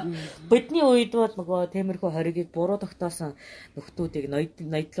 Бидний үед бол нөгөө темирхүү хоригийг буруу тогтоосон нөхдүүдийг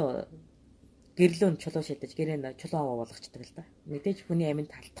ноёдлоо гэрлүүн чулуу шидэж гэрээ чулуу аваа болгочдөг л да. Мэдээж хүний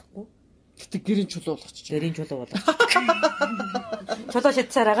аминд таалдахгүй. Гэтэ гэрийн чулуу болгочих. Гэрийн чулуу болгочих. Чулуу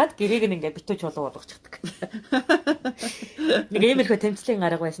шидсаар агаад гэрээг нь ингээ битүү чулуу болгочихдаг. Нэг иймэрхүү тэмцлийн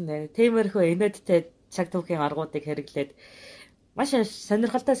арга байсан нэ. Тиймэрхүү инээдтэй цаг түүхийн аргуудыг хэрэглээд маш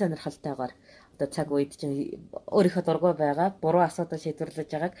сонирхолтойгоор одоо цаг үед чинь өөрийнхөө дургүй байгаа буруу асуудал шийдвэрлэж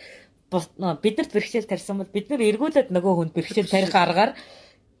байгааг биднэрт бэрхшээл тарьсан бол бид нар эргүүлээд нөгөө хүнд бэрхшээл тарих аргаар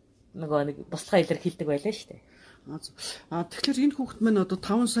нөгөө нэг бусдаа илэрхийлдэг байлаа шүү дээ. Тэгэхээр энэ хүүхэд маань одоо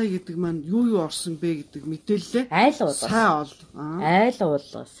 5 сая гэдэг маань юу орсон бэ гэдэг мэдээлэлээ айл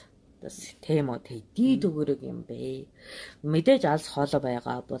уулаас тийм үү дид өгөрөг юм бэ. Мэдээж алс хоолой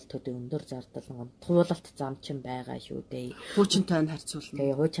байгаа бол төдий өндөр зардал туулалт зам чин байгаа шүү дээ. Хуучин тань харьцуулна.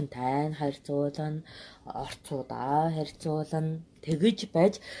 Тэгээ хуучин тань харьцуулна, орцуудаа харьцуулна. Тэгэж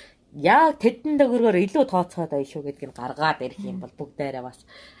байж яг тэдэн дөгөрөөр илүү тооцоод байна шүү гэдгийг гаргаад ирэх юм бол бүгдээрээ бас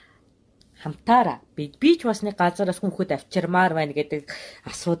хамтаараа би ч бас нэг газараас хүүхэд авчирмаар байна гэдэг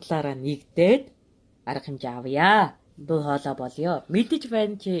асуудлаараа нэгдээд арга хэмжээ авъя. Дуу хоолой болёо. Мэдэж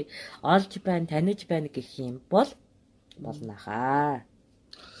байна чи олж байна, таних байна гэх юм бол болнахаа.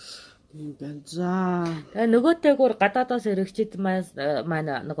 Тийм байна. За. Тэгээ нөгөөтэйгүр гадаадаас ирэгчид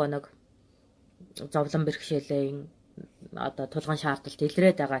маань нөгөө нэг зовлон бэрхшээлийн одоо тулгын шаардалт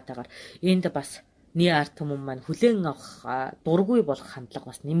илрээд байгаатайгаар энд басний арт түмэн маань хүлээн авах дургүй болох хандлага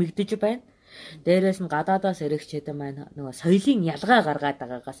бас нэмэгдэж байна. Дээрээс нь гадаадаас ирэгчид маань нөгөө соёлын ялгаа гаргаад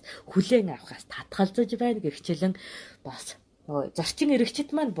байгаагаас хүлээн авахаас татгалзаж байна гэгчлэн бас нөгөө зарчин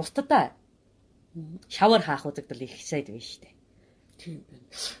ирэгчид маань бусдаа шавар хаах үзэгдэл их сайд байна шүү дээ. Тийм байна.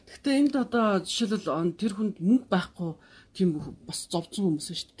 Гэхдээ энд одоо жишээлбэл тэр хүнд мөнгө байхгүй тийм бас зовцсон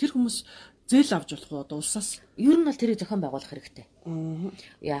хүмүүс шүү дээ. Тэр хүмүүс зээл авч болох уу одоо улсаас? Ер нь бол тэрийг зохион байгуулах хэрэгтэй.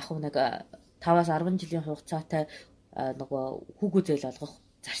 Яг нэг 5-аас 10 жилийн хугацаатай нөгөө хүүгүү зээл олгох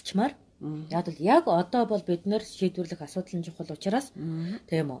зарчмаар яг одоо бол бид нэр шийдвэрлэх асуудал нь чухал учраас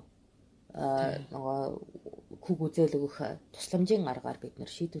тийм үү нөгөө хүүгүү зээл өгөх тусламжийн аргаар бид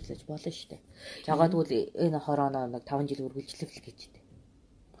нэр шийдвэрлэж болно шүү дээ. Ягаад гэвэл энэ хорооно нэг 5 жил үргэлжлэх гэж дээ.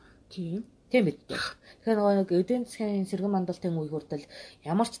 Тийм бид. Тэгэхээр нөгөө эдийн засгийн сэргэн мандалтын үе хүртэл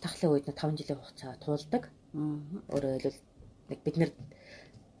ямар ч тахлын үед 5 жилийн хугацаа туулдаг. Өөрөөр хэлбэл бид нэр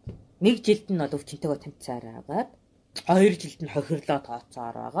 1 жилд нь бол өвчнөйгөө тэмцээр агаад 2 жилд нь хохирлоо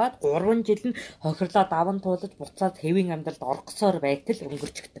тооцоор агаад 3 жил нь хохирлоо даван туулаж буцаад хэвийн амьдралд оргосоор байтал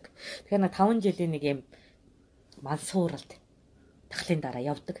өнгөрчгдөг. Тэгэхээр 5 жилийн нэг юм мансууралд тахлын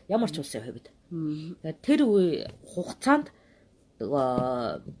дараа явдаг. Ямар ч улсын хувьд. Тэр үе хугацаанд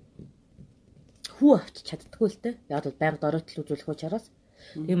хүү авч чаддаггүй л дээ. Яг бол байнга доройтол үзүүлэх учраас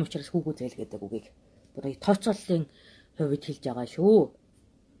тийм учраас хүүгүү зээл гэдэг үгийг бүр тооцооллын хувьд хэлж байгаа шүү.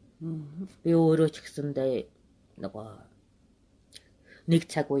 Би өөрөө ч гэсэндээ нөгөө нэг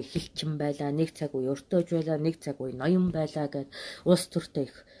цаг үе хилчин байлаа, нэг цаг үе өртөөж байлаа, нэг цаг үе ноён байлаа гэд улс төртөө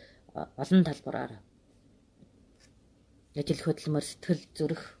их олон талбараар ажил хөдөлмөр сэтгэл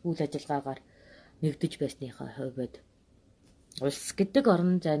зүрх үйл ажиллагаагаар нэгдэж байсныхаа хувьд улс гэдэг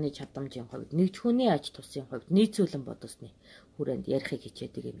орон зайны чадамжийн хувьд нэгж хүний аж тусын хувьд нийцүүлэн бодосны хүрээнд ярихыг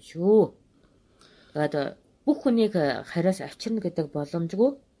хичээдэг юм шүү. Тэгээд бүх хүнийг хараас авчирна гэдэг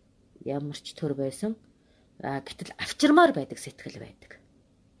боломжгүй ямар ч төр байсан. Гэтэл авчирмаар байдаг сэтгэл байдаг.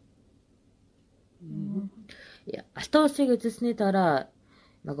 Алтан улсыг эзэлсний дараа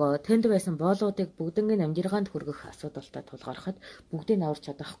нөгөө тэнд байсан боолуудыг бүгднийг амжиргаанд хүргэх асуудалтай тулгархад бүгдийг аварч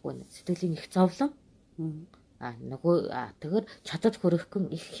чадахгүй сэтгэлийн их зовлон. Тэгэхээр чадаж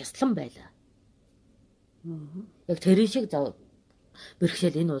хүрэхгүй их хяслан байлаа. Яг тэрэн шиг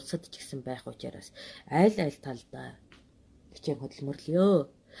бэрхшээл энэ улсад ч гэсэн байх учраас аль талдаа хичээн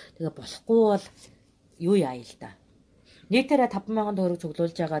хөдөлмөрлөё. Тэгээ болохгүй бол юу яа л да. Нийтээрээ 5,000 төгрөг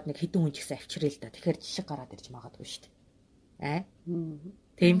цуглуулж байгаад нэг хэдэн хүн ч гэсэн авчирээ л да. Тэгэхээр жишг гараад ирж магадгүй шүү дээ.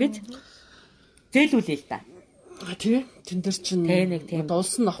 Тийм биз? Зээлүүлээ л да. Тий. Тэн дээр чинь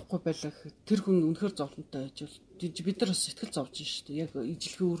улс нь авахгүй байлаа гэхэд тэр хүн үнэхээр зовлонтой байж бол бид нар бас сэтгэл зовж шүү дээ. Яг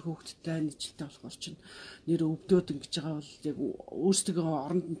ижлэхэн өөр хөөгдтэй нийтлэлтэй болохоор чинь нэр өвдөөд ингэж байгаа бол яг өөрсдөө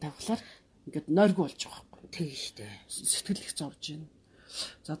оронд нь тавихлаар ингээд нойргүй болж байгаа байхгүй. Тэг шүү дээ. Сэтгэл их зовж байна.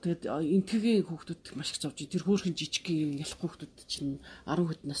 За тэгээд энтгийн хүүхдүүд маш их зовж байна. Тэр хөөрхөн жижигхэн ялах хүүхдүүд чинь 10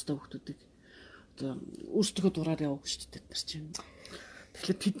 хэд настай хүүхдүүдийг одоо өөрсдөө дураар явах шүү дээ тэр чинь.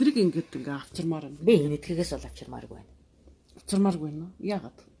 Тэгэхээр тэднийг ингээд авчирмаар байна. Би энэ эдгээс бол авчирмааргүй байна. Авчирмааргүй байна уу?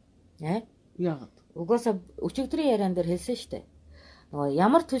 Яагаад? Яагаад? Угаасаа өчигдрийн яриан дээр хэлсэн шүү дээ. Нөгөө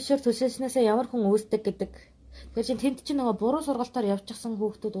ямар төшөөр төсөөснөөсөө ямар хүн үүсдэг гэдэг. Тэгэхээр чинь тэнд чинь нөгөө буруу сургалтаар явчихсан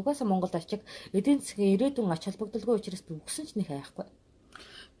хүүхдүүд угаасаа Монголд очиг эдийн засгийн ирээдүйн ач холбогдолгүй учраас үгсэн ч нэг хайхгүй.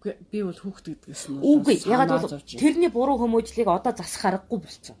 Би бол хүүхд гэдгээс нь үгүй ягаад бол тэрний буруу хүмүүжлийг одоо засах аргагүй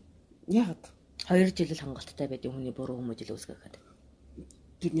болцсон. Ягаад? 2 жил л хангалттай байд юм хүний буруу хүмүүжил үүсгэхэд.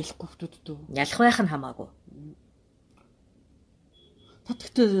 Тэр нялахгүй хүмүүс дөө. Ялах байх нь хамаагүй.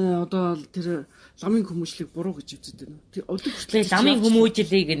 Тэгтээ одоо тэр ламын хүмүүжлийг буруу гэж үздэг байна. Тэр өдөр хүртэл ламын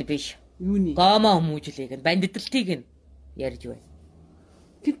хүмүүжлийг нь биш. Юуны? Гомо хүмүүжлийг нь, бандитлтыг нь ярьж байна.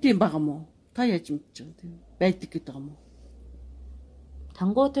 Тэнтэй байгаа мó? Та яаж мэдж байгаа тийм байдаг гэдэг юм уу?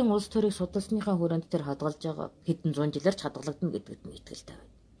 Тангуудын улс төрийг судалсныхаа хүрээнд тэр хадгалж байгаа хэдэн зуун жилээр ч хадгалагдана гэдэгт нь итгэлтэй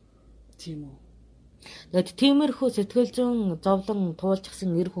байна. Тийм үү. Тэгэд тиймэрхүү сэтгэл зүйн зовлон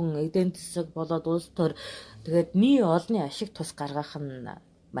туулчихсан эр хүн эдийн засаг болоод улс төр тэгээд нийт олонний ашиг тус гаргах нь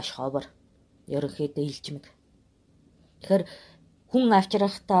маш ховор. Ерөнхийдөө илжмэг. Тэгэхээр хүн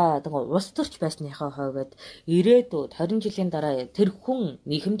авчрахтаа улс төрч байсныхаа хувьд ирээдүйд 20 жилийн дараа тэр хүн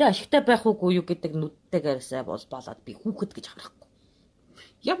нийгэмдээ ашигтай байх уугүй юу гэдэг нүдтэйгээрсээ болоод би хүүхэд гэж харахгүй.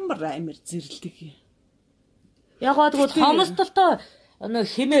 Ямар амир зэрлэг юм. Ягаад гэвэл хомсдолтой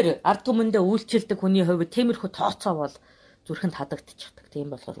хэмээр ард түмэндээ үйлчлдэг хүний хувьд тиймэрхүү тооцоо бол зүрхэнд хадагдчихдаг.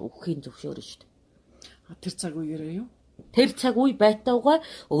 Тийм болохоор өвхийн зөвшөөрөн шүү дээ. Тэр цаг үеэрээ юу? Тэр цаг үе байтаугай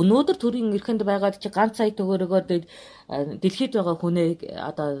өнөөдөр төрийн эрхэнд байгаад чи ганц сая төгөөрөгөө дэлхийд байгаа хүнийг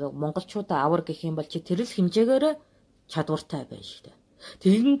одоо монголчуудаа авар гэх юм бол чи тэр л хэмжээгээр чадвартай байна шүү дээ.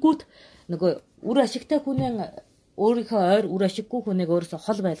 Тэгэнгүүт нөгөө үр ашигтай хүнээ өөрийнхөө ойр үр ашиггүй хүнийг өөрөөсөө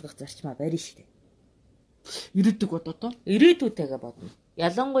хол байлгах зарчмаа барина шүү дээ. Ирээдүг бодоо. Ирээдүйтэйгээ бодно.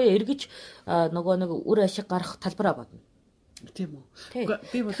 Ялангуяа эргэж нөгөө нэг үр ашиг гарах талбараа бодно. Тийм үү.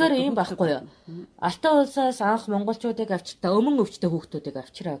 Тэгэхээр ийм байхгүй юу? Алтан улсаас анх монголчуудыг авчтаа өмнө өвчтэй хүүхдүүдийг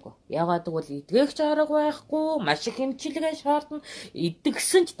авчираагүй. Ягаад гэвэл эдгэгч арга байхгүй, маш их хэмчилгээ шаардна.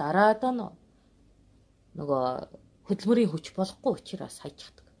 Идэгсэн ч дараад нь нөгөө хөдөлмөрийн хүч болохгүй учраас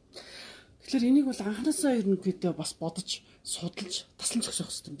хайчихдаг. Тэгэхээр энийг бол анханасаа ерөнхийдөө бас бодож, судалж, таслан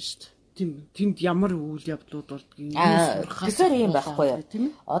зогсоох хэрэгтэй юм биш үү? Тэнд ямар үйл явдлууд болдгийг тэгэхээр ийм байхгүй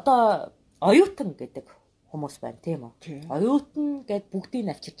юу? Одоо оюутан гэдэг хүмүүс байна тийм үү? Оюутан гэд бүгдийг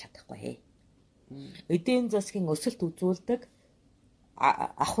авчирч чадахгүй. Эдийн засгийн өсөлт үзүүлдэг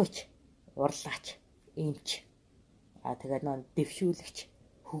ахуйч, урлаач, эмч. Тэгээд нөө дэвшүүлэгч,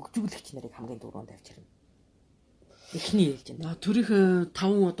 хөгжүүлэгч нарыг хамгийн дөрөнд авчирна. Эхний ээлж нь. Төрийнх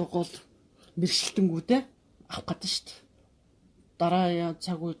 5 одоо гол мэрэгчлэлтэнгүүдээ авах гэдэг шүү дээ. Дараа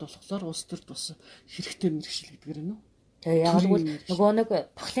цаг үед болохоор улс төрд бас хэрэгтэй мэрэгчлэл гэдгээр нь. Тэгээ яг л нөгөө нэг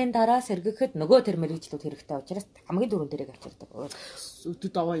тахлын дараа сэргэхэд нөгөө тэр мэрэгчлүүд хэрэгтэй учраас хамгийн дөрөв дээрээ авчирдаг.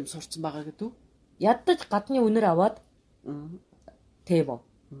 Өдөд аваа юм сурцсан байгаа гэдэг үү? Ядаж гадны үнэр аваад тийм үү.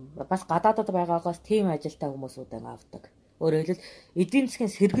 Бас гадаадад байгаагаас тийм ажилтай хүмүүсүүдэн авдаг. Өөрөөр хэлбэл эдийн засгийн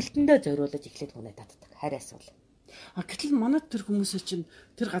сэргэлтэндээ зориулж эхлээд хүнээ татдаг. Хариас бол. Гэтэл манай тэр хүмүүсээ чинь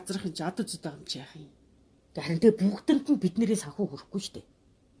тэр газрын ад үзэд байгаа юм чи яах юм? Харин тэгээ бүгдэнд нь бидний санхүү хүрэхгүй шүү дээ.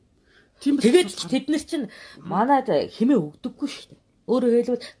 Тэгээд тэд нар чинь манад хэмээ өгдөггүй шүү дээ. Өөрөөр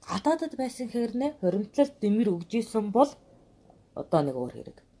хэлбэл гадаадад байсан хэрнээ хоримтлалт дэмэр өгж исэн бол одоо нэг өөр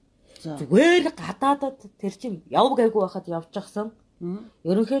хэрэг. Зүгээр гадаадад тэр чинь яв гайгүй байхад явчихсан.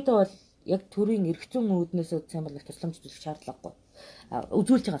 Ерөнхийдөө бол яг төрийн эрх зүйн үүднээс үзсэн бол тусламж үзүүлэх шаардлагагүй.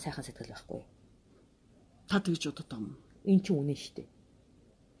 Үзүүлж байгаа сайхан сэтгэл байхгүй. Та тэгж бодод байгаа юм. Энд чинь үнэн шүү дээ.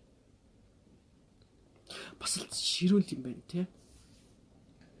 Бас л ширүүл юм байна тий.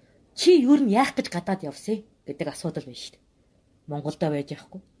 Чи юу н яах гэж гадаад явсан гэдэг асуудал байна шүү дээ. Монголдо байж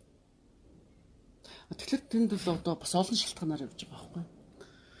яахгүй. Тэгэхээр тэнд л одоо бас олон шалтгаанаар явж байгаа байхгүй.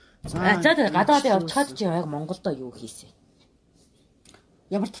 За гадаад явчихад чи яг Монголдо юу хийсэн?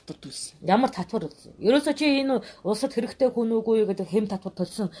 Ямар татвар төлсөн? Ямар татвар төлсөн? Ерөөсөө чи энэ улсад хэрэгтэй хүн үгүй гэдэг хэм татвар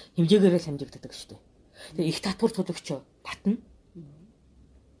төлсөн хэмжээгээр л хэмжигддэг шүү дээ. Тэгээ их татвар төлөгч татна.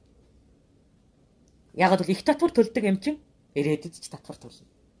 Яг л их татвар төлдөг юм чин ирээдүйд ч татвар төлнө.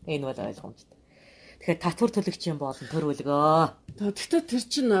 Энэ бол ойлгомжтой. Тэгэхээр татвар төлөгч юм болно төрүүлгөө. Гэхдээ тэр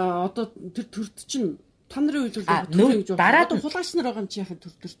чин одоо тэр төрд чин та нарын үед бол дараад хулгайч нар байгаа юм чи яхаа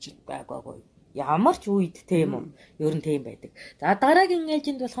төр чин. Гайгүй. Ямар ч үед тийм юм. Ер нь тийм байдаг. За дараагийн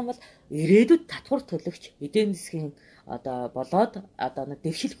ээлжинд болох юм бол ирээдүйд татвар төлөгч эдийн засгийн одоо болоод одоо нэг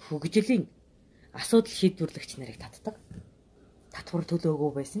дэвшил хөгжлийн асуудал шийдвэрлэгч нарыг татдаг. Татвар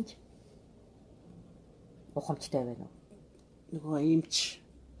төлөөгүй байсан ч ухамжтай байна уу? Нөгөө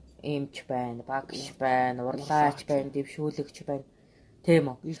эмч байна, багш байна, урлаач байна, дэвшүүлэгч байна.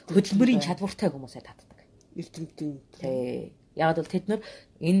 Тийм үү? Хөдөлмөрийн чадвартай хүмүүсээ татдаг. Эрдэмтэн. Тий. Яг л тэд нар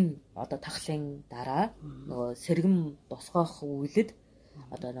энэ одоо тахлын дараа нөгөө сэргэм босгох үйлд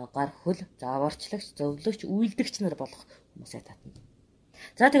одоо нөгөө гар хөл, зааварчлагч, зөвлөгч, үйлдэгч нар болох хүмүүсээ татна.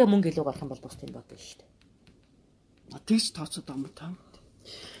 За тэгээ мөнгө илүү гарах юм бол бус тийм бодно шүү дээ. Тэгж тооцоод байгаа юм таа.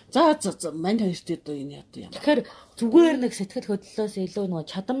 За мань хоёрт одоо энэ яа юм. Тэгэхээр зүгээр нэг сэтгэл хөдлөлөөс илүү нөгөө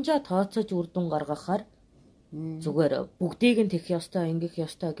чадамжаа тооцоож үр дүн гаргахаар зүгээр бүгдийг нь тэгэх ёстой, ингэх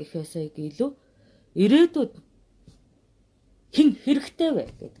ёстой гэхээсээ илүү ирээдүйд хин хэрэгтэй вэ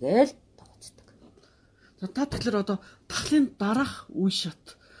гэдгээл тооцдог. За та тэгэхээр одоо тахлын дараах үе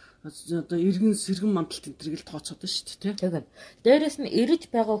шат одоо иргэн сэргэн мандалт энэ төргийг тооцоод байна шүү дээ, тий. Тэгвэл дээрэс нь ирж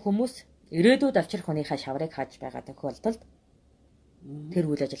байгаа хүмүүс ирээдүйд авчрах хүнийхээ шаврыг хааж байгаа тохиолдолд тэр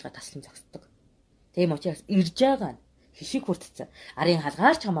үйл ажиллагаа таслан зогсдог. Тийм учраас ирж байгаа нь хишиг хүртцэн. Арын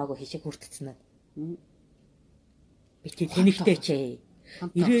халгаарч хамаагүй хишиг хүртцэн нь. Бити тэнэгтэй ч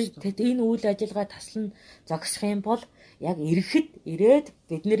энэ үйл ажиллагаа таслан зогсох юм бол яг ирээд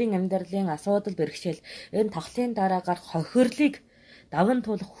бидний амьдралын асуудал бэрхшээл энэ тахлын дараа гарах хохирлыг даван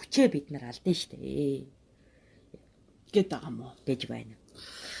туулах хүчээ бид нар алдсан шүү дээ. Гэт байгаа мó гэж байна.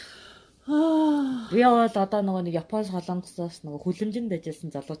 Би бол одоо нэг Япон солонгосоос хүлэмжинд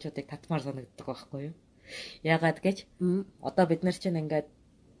ажилласан залуучуудыг татмаар санагддаг байхгүй юу? Ягаад гэж одоо бид нар чинь ингээд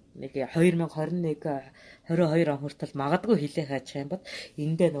нэг 2021 22 он хүртэл магадгүй хилээ хаачих юм бол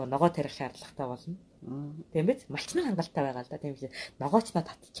эндээ ногоо тарих шаардлагатай болно. Тийм биз? Малчны хангалттай байгаа л да. Тийм биз? Ногоочноо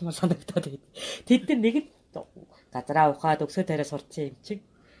татчихмаар санагдаад байна. Тэд нэг газараа ухаад өксөө тараа сурцсан юм чинь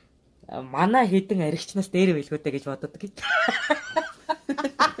манай хідэн аригчнаас дээр билгүүдэ гэж боддог гэж.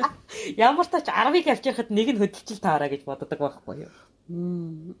 Ямар тач 10-ыг авч яхад нэг нь хөдөлчил таараа гэж боддог байхгүй юу?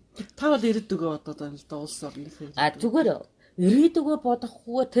 Та бол ирээдүгөө бодоод байна л да улс орны. Зүгээр ирээдүгөө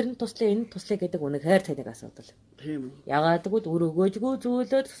бодохгүй тэр нь туслая энэ туслая гэдэг үнэхээр тэнэг асуудал. Тийм үү. Ягаад гэвэл өр өгөөжгүй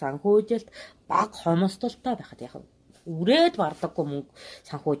зүйлүүд санхүүжилт баг хомсдолтой байхад яах вэ? Үрээд бардаггүй мөнгө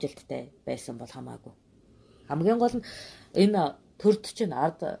санхүүжилттэй байсан бол хамаагүй. Хамгийн гол нь энэ төрд чинь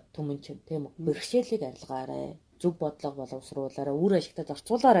ард түмэн чинь тийм үү? Бэрхшээлийг арилгаарай. Зөв бодлого боловсруулаарай. Үр ашигтад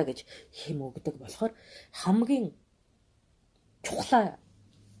орцуулаарай гэж хэм өгдөг болохоор хамгийн чухлаа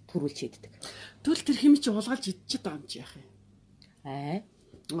төрүүлж хийддэг. Тэгвэл тэр хэмжиж улгаалж идчихэж байгаа юм чи яах юм?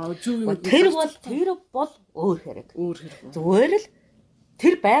 Зөв юм. Тэр бол өөр хэрэг. Зүгээр л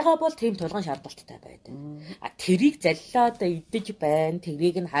тэр байгаа бол тийм тулгын шаардлагатай байдаг. Тэрийг заллаад идэж байна,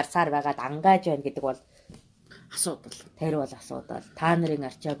 тэрийг нь харсаар байгаад ангааж байна гэдэг бол асуудал. Тэр бол асуудал. Та нарын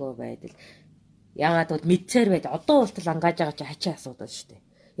арчаагүй байдал. Ягаад бол мэдсээр байд одоо болтол ангааж байгаа чи хачаа асуудал шүү дээ.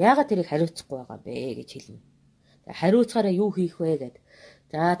 Ягаад тэрийг хариуцахгүй байгаа юм бэ гэж хэлнэ. Хариуцахаараа юу хийх вэ гэдэг.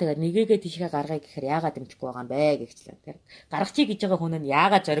 За тэгээд нэгээгээ тийшээ гаргая гэхээр яагаад дэмжихгүй байгаа юм бэ гэхчлээ. Гаргачих гэж байгаа хүн нь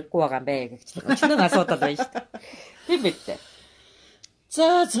яагаад зориггүй байгаа юм бэ гэхчлээ. Өчнөө асуудал байна шүү дээ. Тийм биз.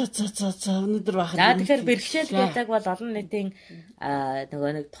 За өнөөдөр бахад. За тэгэхээр бэрхшээл гэдэг бол олон нийтийн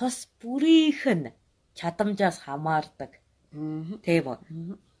нөгөө нэг тос бүрийнх нь чадамжаас хамаардаг. Тийм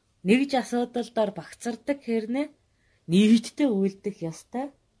үү. Нэгж асуудалдаар багцардаг хэрнээ нийтдээ үйлдэх ёстой.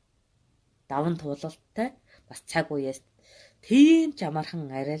 Даван туулалттай бас цаг үеэс тийм ч амархан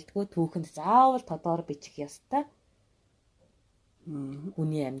арайлдгүй түүхэнд заавал тодор бичих ёстой.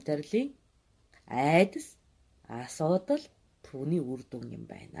 Хүний амьдралын айдас, асуудал түүний үр дүн юм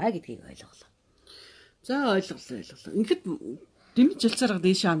байна гэдгийг ойлголоо. За ойлголоо. Ингээд дэмж жилцаараа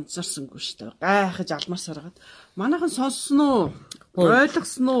дээшээ анзаарсангүй шүү дээ. Гайхаж алмарсараад. Манайхан сонссон уу?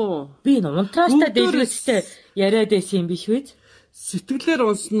 Ойлгосон уу? Би унтраастай дэлгэцтэй яриад байсан юм биш үү? Сэтгэлээр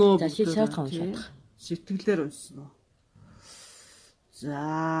унсан уу? За шийд шаардхан уншаад. Сэтгэлээр унсан уу?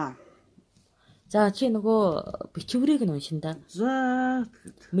 За чи нөгөө бичвэрийг нь уншин да. За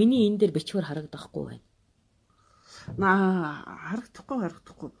миний энэ дээр бичвэр харагдахгүй байна.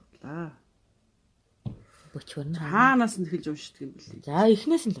 Харагдахгүй боллаа. Бичвэр нь хаанаас нь эхэлж уншдаг юм бэлээ. За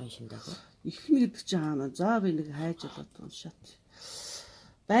эхнээс нь л уншин да. Эхний гэдэг чинь хаана? За би нэг хайж болоод уншаад.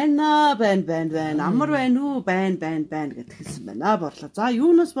 Байна. Амар байна уу? Байна гэд хэлсэн байна. Борлоо. За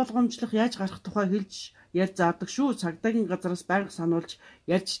юунаас болгоомжлох яаж гарах тухай хэлж ярьж заадаг шүү. Цагдаагийн газраас байнга сануулж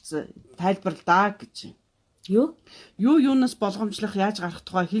ярьж тайлбарлаа гэж. Юунаас болгоомжлох яаж гарах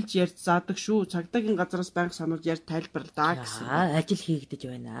тухай хэлж ярьж заадаг шүү. Цагдаагийн газраас байнга сануулж ярьж тайлбарлаа гэсэн. Ажил хийгдэж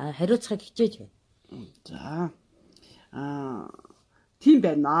байна. Хариуцахыг хичээж байна. За. Тийм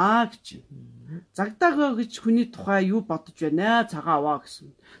байна гэж. Цагдаагаа гэж хүний тухай юу бодож байна? Цагаан аваа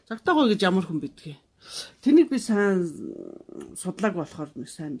гэсэн. Цагдаагаа гэж ямар хүн бидгээ. Тэнийг би сайн судлааг болохоор нэг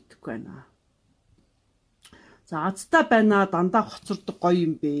сайн мэдэхгүй байна. За азтай байна дандаа хоцордог гоё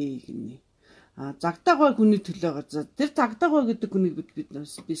юм бэ гинэ. Цагдаагаа хүний төлөө за тэр цагдаагаа гэдэг хүнийг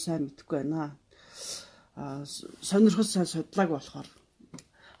би сайн мэдэхгүй байна. Сонирхол сайн судлааг болохоор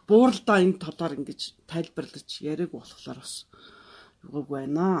бууралдаа энэ тодор ингэж тайлбарлаж яриаг болохоор бас юуг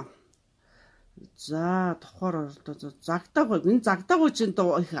байна. За давхар загдаагүй энэ загдаагүй чинь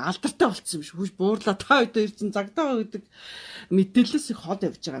их алдартай болцсон юм шиг хүч буурлаа та хэд ирсэн загдаагүй гэдэг мэдээлэлээс их хол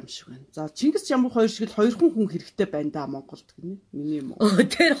явж байгаа юм шиг байна. За Чингис ямар хоёр шиг л хоёрхан хүн хэрэгтэй байна да Монголд гинэ. Миний юм.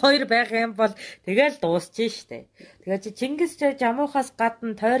 Тэр хоёр байх юм бол тэгэл дуусчих штэ. Тэгээд Чингис жамуухаас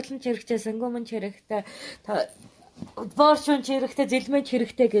гадна тойрлон чирэгчээ сэнгүүмэн чирэгтэй Боршун ч хэрэгтэй, зэлмэн ч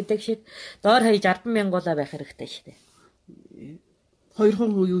хэрэгтэй гэдэг шиг доор хаяж 10,000 байх хэрэгтэй шүү дээ.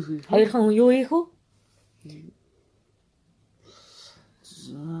 Хоёрхан хүн юу хийх вэ? Хоёрхан хүн юу хийх вэ?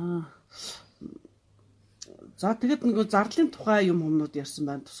 За тэгээд нөгөө зарлалын тухай юм хүмүүс ярьсан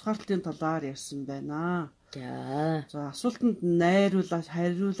байна. Тусгаарлалтын талаар ярьсан байна. За асуултанд найруулаач,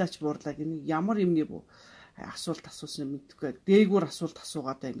 хариулаач буурлаа гэнэ. Ямар юмний асуулт асуусан мэдхгүй. Дээгүүр асуулт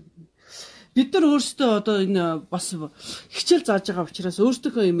асуугаад байна. Бид нар өөрсдөө одоо энэ бас хичээл зааж байгаа учраас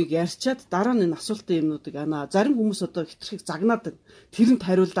өөрсдийнхөө юмыг ярьчаад дараа нь энэ асуултын юмнуудыг зарим хүмүүс одоо хитрхийг загнаад байна. Тэрэнд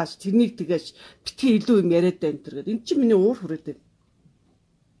хариулаач, тэрнийг тэгэж битгий илүү юм яриад байна гэдэг. Энд чинь миний уур хүрээд байна.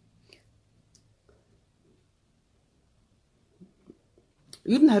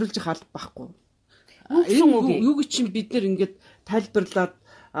 Ер нь хариулж хаалт байхгүй. Юу гэж чинь бид нэр ингээд тайлбарлаад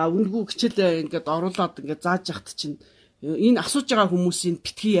үнэгүй хичээлээ ингээд оруулаад ингээд зааж яхад чинь энэ асууж байгаа хүмүүсийн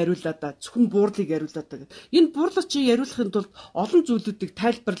битгий яриулаад зөвхөн буурлыг яриулаад байгаа. Энэ буурлыг чи яриулахын тулд олон зүйлүүдийг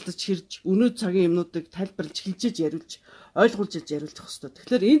тайлбарлаж хэрж өнөө цагийн юмнуудыг тайлбарлаж хилжээж яриулж ойлгуулж яриулах хэрэгтэй.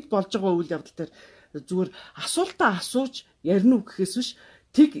 Тэгэхээр энд болж байгаа үйл явдал дээр зүгээр асуултаа асууж ярина уу гэхээс биш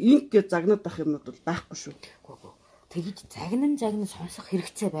тэг ингээд загнаад байх юмнууд бол байхгүй шүү. Тэгж загнан сонсох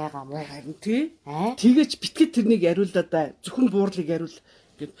хэрэгцээ байгаа мó харин тий. Тэгэж битгий тэрнийг яриулаад зөвхөн буурлыг яриул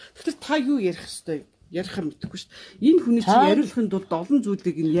гэв. Тэгэхээр та юу ярих хэвтэй ярих юм мэдэхгүй шүү дээ. Энэ хүний чинь яриулахын тулд олон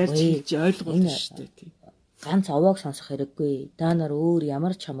зүйлийг нь ярьж хэлж ойлгуулна шүү дээ тий. Ганц овоог сонсох хэрэггүй. Та нар өөр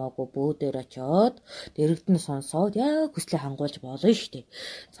ямар ч хамаагүй бүүдээр очиод дэрэгдэн сонсоод яг хүслээ хангуулж болно шүү дээ.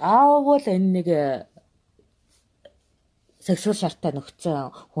 Заавал энэ нэг сексуал шарттай нөхцөн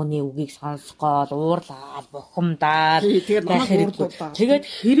хүний үгийг сонсгоод уурлаад бухимдаад тэгээд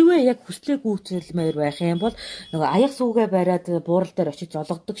хэрвээ яг хүслээ гүйцэлмээр байх юм бол нөгөө аяг сүүгээ бариад буурал дээр очиж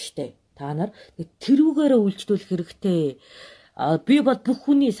зологдог штэ. Та нар тэрүүгээрээ үйлчлүүлэх хэрэгтэй. Би бол бүх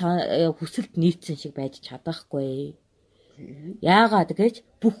хүний хүсэлд нийцсэн шиг байж чадахгүй. Яагаад гэж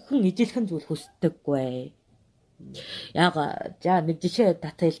бүх хүн ижилхэн зүйл хүсдэггүй. Яагаад за нэг жишээ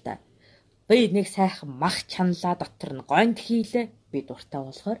татъя л да. Би нэг сайхан мах чаналаа дотор нь гонд хийлээ. Би дуртай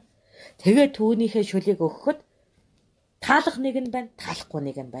болохоор. Тэгээд түүнийхээ шүлийг өгөхөд таалах нэг нь байна, таалахгүй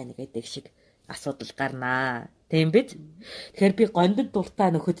нэг нь байна гэдэг шиг асуудал гарнаа. Тийм биз? Тэгэхээр би гондод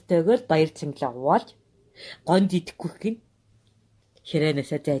дуртай нөхөдтэйгээр баяр цэнгэлээ хуваалж гонд идэхгүй гин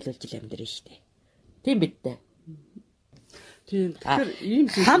хэрээнээсээ зайлуулж амьдрын штэ. Тийм биз дээ. Тийм. Тэгэхээр ийм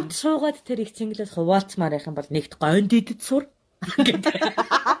хамт суугаад тэр их цэнгэлээс хуваалцмаар байх юм бол нэгт гонд идэд сур.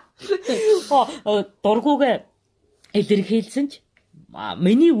 Дургуугээ илэрхийлсэн ч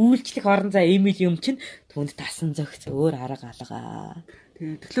миний үйлчлэх орон зай имэйл юм чинь түнд тасан зөгц өөр арга алгаа.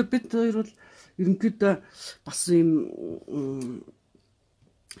 Тэгэхээр бид хоёр бол ерөнхийдөө бас юм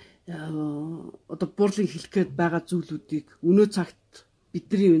одоо буурлын хэлэх гээд байгаа зүйлүүдийг өнөө цагт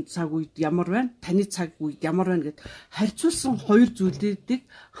бидний цаг үед ямар байна, таны цаг үед ямар байна гэд харьцуулсан хоёр зүйлүүдийг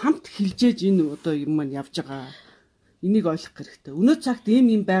хамт хилжээж энэ одоо юм маань явж байгаа. Энийг ойлгох хэрэгтэй. Өнөө цагт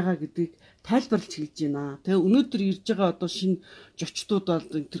ийм байгаа гэдгийг тайлбарлаж хэлж байна. Тэгээ өнөөдөр ирж байгаа одоо шинэ зочдууд бол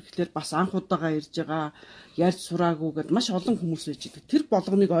тэр гэхлээр бас анх удаага ирж байгаа ярьж сураагүйгээд маш олон хүмүүс байж байгаа. Тэр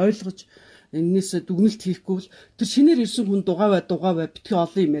болгоныг ойлгож энээс дүгнэлт хийхгүй бол тэр шинээр ирсэн хүн дугаавай битгий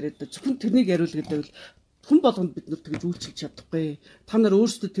олон юм яриад зөвхөн тэрнийг яриул гэдэг бол хүн болгонд бид нар тэгж үйлчлэж чадахгүй. Та нар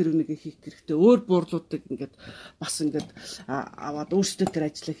өөрсдөө тэр үнийг хийх хэрэгтэй. Өөр буурлуудыг ингээд бас ингээд аваад өөрсдөө тэр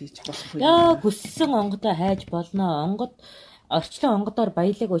ажлаа хийж болох юм. Яа хүссэн онгодоо хайж болно. Онгод орчлон онгодоор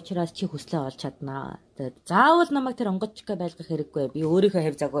баялаг учраас чи хүслээ олж чаднаа. Тэгээд заавал намайг тэр онгодчгээ байлгах хэрэггүй. Би өөрийнхөө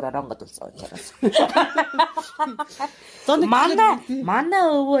хэв загвараар онгод болсон учраас. Манай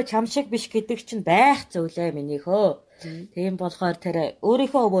өвөө чам шиг биш гэдэг чинь байх зөвлөө минийхөө. Тийм болохоор тэр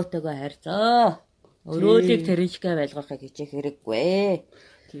өөрийнхөө өвөөтэйгээ харьцаа. Өрөөлийг тэрнчгээ байлгахыг хичээх хэрэггүй.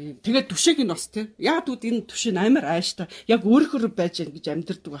 Тэгээд түшээг нь бас тийм. Яг үуд энэ түшээ амар ааштай. Яг өөрөөр байж гэн гэж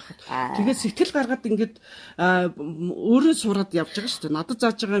амьдэрдэг байхад. Тэгээд сэтгэл гаргаад ингээд өөрөө сураад явж байгаа шүү дээ. Надад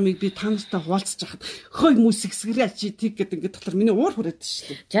зааж байгаа юмыг би та нартай хуваалцаж хахад хөөе мөс ихсгэрээ чи тийг гэдэг ингээд доктор миний уур хүрээд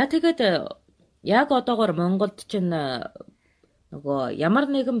шүү дээ. За тэгээд яг одоогоор Монголд чинь нөгөө ямар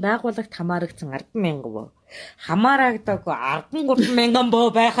нэгэн байгууллагт хамаарагдсан 10,000 бөө. Хамаарагдаг 13,000 бөө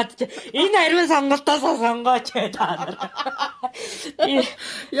байхад энэ ариун сонголтоос сонгооч та нар.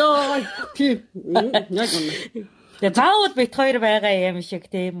 Йоо тийм яг үнэ. Тэгээ заавал бит хоёр байгаа юм шиг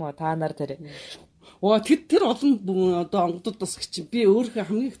тийм үү та нар тэр. Тэр олон одоо онгодоос гэж би өөрөө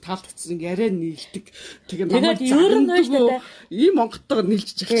хамгийн их таалагдсан яриа нийлдэг. Тэгээд ер нь шүү дээ. Ийм онгодтойгоо нийлж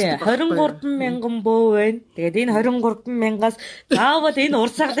байгаа шүү дээ. 23,000 бөө байна. Тэгээд энэ 23,000-аас заавал энэ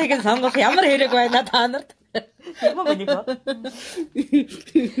урсгалыг сонгох ямар хэрэг байна та нарт? Тийм үү нэг.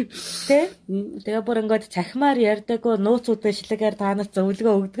 Тэгээ бүр ингээд цахимаар ярьдаггүй нууц үдэшлэгээр танаас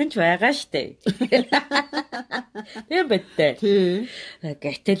зөвлөгөө өгдөг нь ч байгаа штэ. Тийм бэттэй. Тий.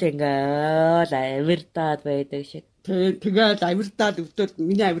 Гэтэл ингээд авирдаад байдаг шиг. Тэгээд авирдаад өвдөд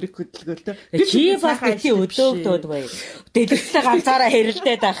миний авирыг хөдөлгөөлтэй. Чи бас тий өдөөгдөөд бай. Дэлгэцлээ ганцаараа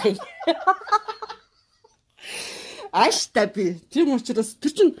хэрэлдээд ах юм. Ааштай би. Тийм учраас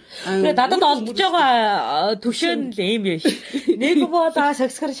тэр чин надад олдож байгаа түшэн л юм биш. Нэг бол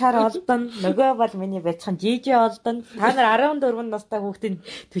сагсгар шар олдоно. Нөгөө бол миний бяцхан жижи олдоно. Та нар 14 настай хүүхдийн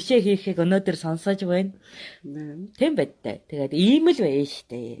түшээ хийхийг өнөөдөр сонсож байна. Тийм байдтай. Тэгээд ийм л байна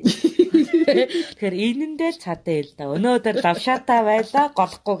штэ. Тэгэхээр энэндээ л цадаа ил да. Өнөөдөр лавшаатай байла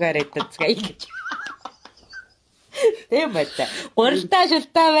голохгүйгээр идэцгээе гэж. Тийм байта. Гурилтаа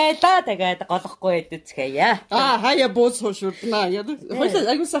шилтаа байла тэгээд голохгүй идэцгээе. Хаяа бууз хуушурднаа.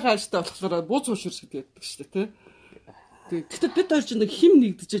 Хоёлаа аюусаа хааштай болохоор бууз хуушурс гэдэг шүү дээ, тий. Гэхдээ бид хоёр чинь нэг хим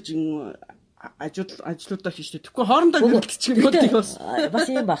нэгдэж ажлуудаа хийжтэй. Тэгэхгүй хоорондоо гэрэлтчих юм бол бас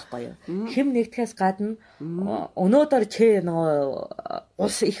юм байхгүй юу. Хим нэгдэхээс гадна өнөөдөр чи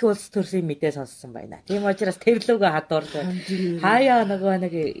нөгөө их улс төрлийн мэдээ сонссон байна. Тийм учраас тэрлүүгээ хадуурдаг. Хаяа нөгөө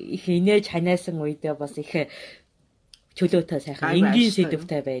нэг их инээж ханиасан үедээ бас их чөлөөтэй сайхан энгийн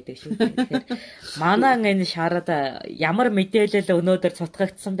сэдвтэй байдаг шүү. Тэгэхээр манай энэ шарад ямар мэдээлэл өнөөдөр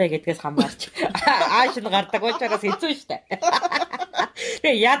цутгагдсан бэ гэдгээс хамаарч ааш нь гардаг учраас хэцүү шүү дээ.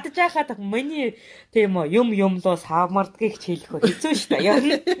 Тэгээ ядж байхад миний тийм юм луу савмардгийг хэлэх хэцүү шүү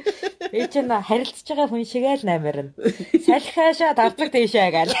дээ. Би ч н харилцаж байгаа хүн шиг л намирна. Салхиашаа дардаг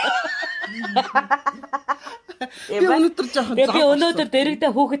тийшээ гал. Би өнөөдөр жоохон зам. Би өнөөдөр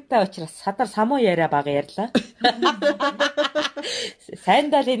дэрэгдээ хүүхэдтэй учраас садар самуу яриа бага ярьлаа.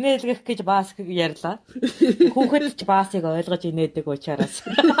 Сайндаа л инээлгэх гэж баас ярьлаа. Хүүхэд ч баасыг ойлгож инээдэг учраас.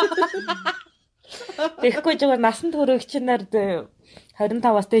 Тэгэхгүй зүгээр насан турш чинээр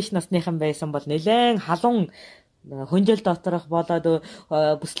 25-аас дээш насныхан байсан бол нэлээд халуун хөнжил доторх болоод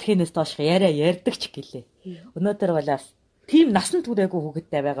бүслэхийнээс доош яриа ярьдаг ч гэлээ. Өнөөдөр бол тийм насан туршаагүй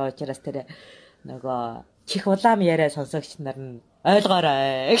хүүхэдтэй байгаа учраас тэр нөгөө чих улаам яриа сонсогч нар нь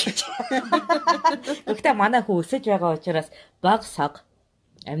ойлгоорой гэж. Гэхдээ манай хүү өсөж байгаа учраас баг саг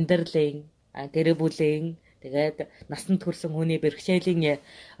амьдралын гэр бүлийн тэгээд насанд хүрсэн хүний бэрхшээлийн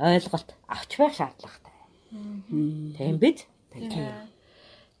ойлголт авч байх шаардлагатай. Тийм биз?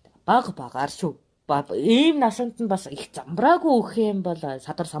 Баг багаар шүү. Ийм насанд нь бас их замбраагүй өгөх юм бол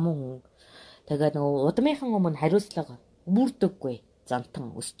садар самуу хүн. Тэгээд нөгөө удмынхан өмнө хариуцлага бүрдэггүй.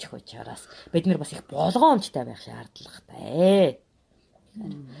 Зантан өсчих учраас бид нар бас их болгоомжтой байх шаардлагатай.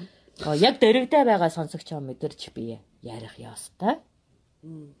 Яг дэрэгдээ байгаа сонсогч юм мэдэрч би ярих ёстой.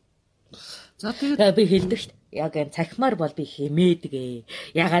 За тэгээд би хэлдэг шүү дээ. Яг энэ цахимаар бол би хэмээдэг.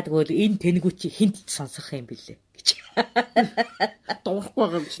 Ягаад гэвэл энэ тэнгуү чи хинт сонсох юм бэлээ гэж. Дуурахгүй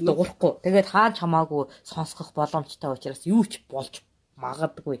байгаа юм чинь. Дуурахгүй. Тэгээд хаач хамаагүй сонсгох боломжтой учраас юу ч болж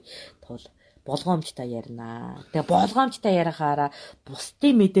магадгүй тул болгоомжтой ярина. Тэгээ болгоомжтой ярихаараа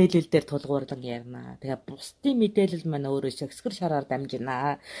бусдын мэдээлэл дээр тулгуурлан ярина. Тэгээ бусдын мэдээлэл маань өөрөө сэгсгэр шараар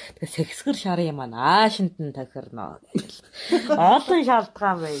дамжина. Тэгээ сэгсгэр шарын маань аашинд нь тохирно гэх. Олон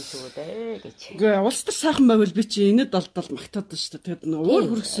шалтгаан байж үү гэж. Гээ улс төр сайхан байвал би чи энэд олдол магтаад байна шүү дээ. Тэгээд өөр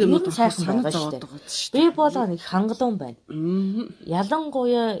хүрсэн юмуд санаа зовоод байгаа шүү дээ. Би болоо нэг хангалуун байна.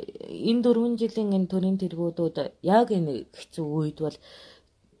 Ялангуяа энэ 4 жилийн энэ төрийн тэргүүдүүд яг энэ хэцүү үед бол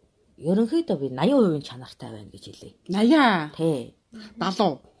ерөнхийдөө би 80% чанартай байна гэж хэлье. 80. Тий.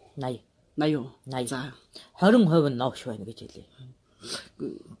 70. 80. 80. За 20% новш байна гэж хэлье.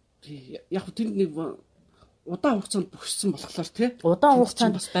 Яг тэнд нэг удаан хугацаанд бөхсөн болохоор тий. Удаан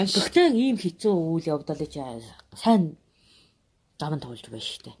хугацаанд бас байна. Гэхдээ ийм хэцүү үйл явдал гэж сайн даван туулж байна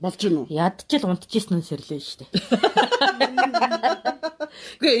шүү дээ. Болж гинүү. Ядчил унтчихсан нь сэрлээ шүү дээ.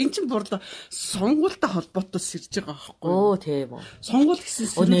 Гэ эн чинь бүр сонгуультай холбоотой сэрж байгаа байхгүй юу? Тийм үү. Сонгуул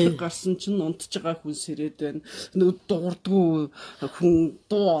гэсэн сэрэлэг гарсан чинь унтж байгаа хүн сэрээд байна. Нэг дуурдгүй хүн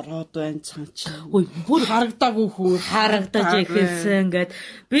дуу ороод байна цаан чинь. Ой бүр харагдаагүй хүн харагдаж ихсэн ингээд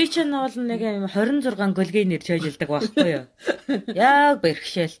би ч нь бол нэг 26 гөлгийн нэр чөжилдэг байхгүй юу? Яг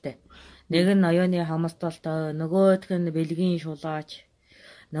бэрхшээлтэй. Нэг нь оюуны хамасталтай, нөгөөх нь бэлгийн шулаач,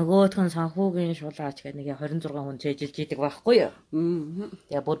 нөгөөх нь санхүүгийн шулаач гэх нэг 26 хүн чэжилж идэг байхгүй юу?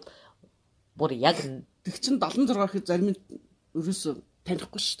 Тэгээ бүр яг тэг чин 76 их зарим нь ерөөсө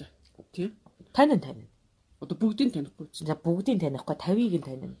танихгүй шүү дээ. Тий? Танин. Одоо бүгдийг танихгүй. За бүгдийг танихгүй 50-ыг нь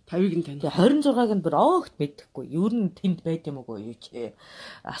танина. 50-ыг нь таних. Тэгээ 26-г нь бүр огт мэдэхгүй. Юу н тэнд байд юм уу юу ч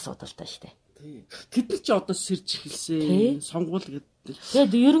асуудалтай шүү дээ. Тэд нар ч одоо сэрж эхэлсэн. Сонгуул гэдэг. Тэгээд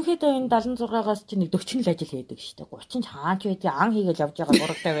ерөнхийдөө энэ 76-аас чи нэг 40 л ажил хийдэг шүү дээ. 30 ч хаач байдгийг ан хийгээл явж байгаа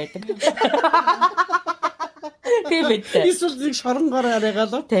зурагтай байдаг. Тийм ээ. Эсвэл нэг шоронгоор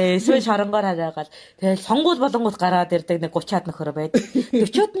хараагаал. Тий, эсвэл шоронгоор хараагаал. Тэгэл сонгуул болонгууд гараад ирдэг нэг 30-аад нөхөр байдаг.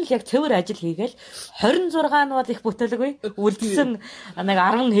 40-од нь л яг цэвэр ажил хийгээл 26 нь бол их бүтэлгүй. Үлдсэн нэг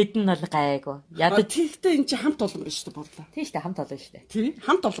 10 хэдэн нь бол гайгүй. Ядаж Тэгтээ эн чинь хамт олон байна шүү дээ борлоо. тий штэ хамт олон штэ. Тий,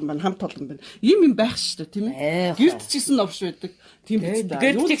 хамт олон байна. Юм байх шүү дээ, тийм ээ. Гэрд ч гэсэн новш байдаг. Тийм биз дээ.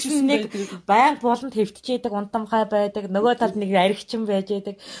 Гэрд ч гэсэн нэг байнга болонд хэвтчихэдэг, унтамхай байдаг. Нөгөө талд нэг аригчин байж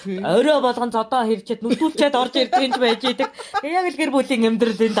байдаг. Орой болгон зодоо хэрчээд нүдүүлчээд орж ирдэг юм байж байдаг. Тэгээ яг л гэр бүлийн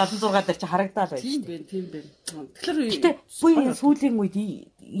амьдрал энэ 76 дээр чи харагдаад байна шүү дээ. Тийм байна. Тэгэхээр Гэтэ буй сүүлийн үед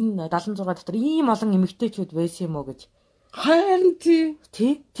энэ 76 дотор ийм олон эмэгтэйчүүд байсан юм уу гэж. харин тий.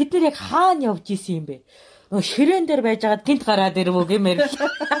 Тэд нар яг хаана явж исэн юм бэ? Нөгөө ширээн дээр байж байгаад гинт гараад ирвөө гэмээр.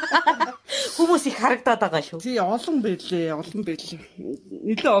 Хүмүүс их харагдаад байгаа шүү. Тий, олон байлээ.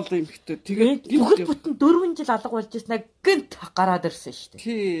 Нилээ олон эмэгтэй. Тэгээд бүгд бүтэн 4 жил алга болж ирсэн гинт гараад ирсэн шүү дээ.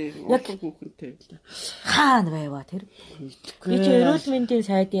 тий, олон хүүхэнтэй байлаа. Хаана байваа тэр? Би чи эрүүл мэндийн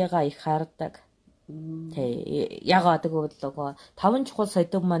сайдыгаа их хардаг. Тий, ягаад гэвэл нөгөө 5 чухал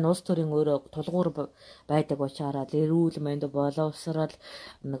сайдын маань улс төрийн өөрөө тулгуур байдаг учраас эрүүл мэнд боловсрал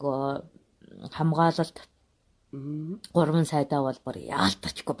нөгөө хамгаалалт 3 сайдаа бол бүр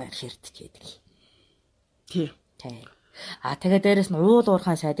яалтарчгүй байх ширдэж байдаг. Тий. Тэгээд дээрэс нь уул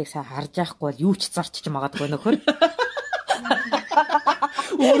уурхайн сайдыг сайн харж яахгүй бол юу ч зарчиж магадгүй нөхөр.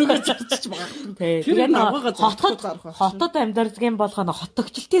 Өөрөөгөө зарчиж магадгүй. Тэгээд хотод амьдардаг болгоо хот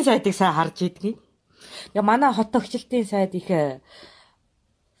төгчлөлтийн сайдыг сайн харж идэгний. Яа манай хот төгчлөлтийн сайд их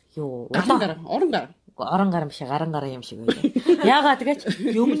орон гар юм шиг гаран гар юм шиг байлаа. Яагаад гэж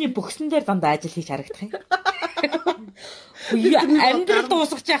юмны бүгсэн дээр дандаа ажил хийж харагдах юм. Амьдрал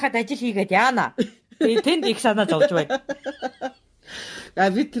дуусгаж яхад ажил хийгээд яана. Тэнд их санаа зовж байна.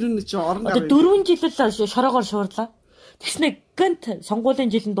 Би тэр нь чи орон гар. 4 жил л шороогоор шуурлаа. Тэгснэ гэнт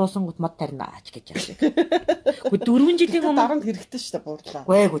сонгуулийн жилэн дуусангууд мод таринаач гэж ярьдаг. Гэхдээ 4 жилийн өмнө дарамт хэрэгтэй шүү дээ буурлаа.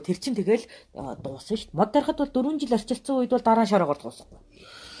 Гүйгүй тэр чинь тэгэл дуусна шүү дээ. Мод тарихад бол 4 жил арчилсан үед бол дараа нь шороогоор дуусахгүй.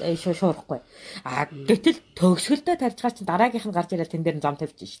 Шуурахгүй. Гэтэл төгсгөлдөө тарьцгаа чинь дараагийнх нь гарч ирэл тэн дээр нь зам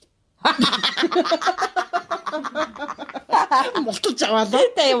тавьчих шүү дээ. Мулталж аваад.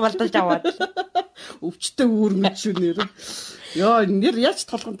 Мулталж аваад. Өвчтэй үүрмэж шүү нэр. Яа, нэр яаж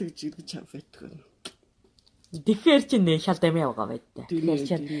толгонд тэгж иргэж байдаг вэ? Тэгэхээр чинь шал дамиа байгаа байдаг. Тэгэхээр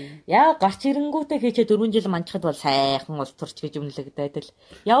чинь яа гарч ирэнгүүтээ хийчээ 4 жил манчхад бол сайхан улс төрч гэж үнэлэгдээд л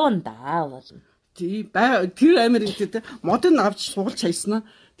явна да болно. Тий, тэр Америкт модын авч сугалж хайснаа.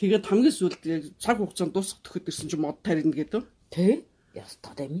 Тэгээд хамгийн сүүлд цаг хугацаанд дуусах төхөд ирсэн чинь мод тарина гэдэг. Тий.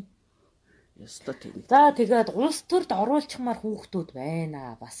 Ястаа дами. Ястаа тийм. За тэгээд улс төрд оруулчихмаар хүүхдүүд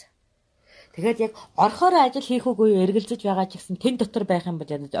байна бас. Тэгээд яг орхоор ажил хийх үгүй эргэлзэж байгаа ч гэсэн тэн дотор байх юм бол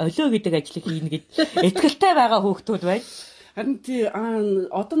олио гэдэг ажлыг хийнэ гэж итгэлтэй байгаа хүүхдүүд байна. Харин тий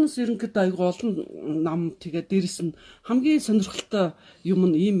одооноос ерөнхийдөө айгу олон нам тэгээд дээрэс нь хамгийн сонирхолтой юм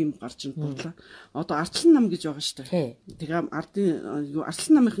нь ийм гарч ин бодлоо. Одоо арчлан нам гэж байгаа шүү дээ. Тэгээ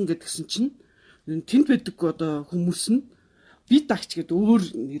арчлан намынхан гэдгсэн чинь тэнд байдаггүй одоо хүмүүс нь би дагч гэдэг өөр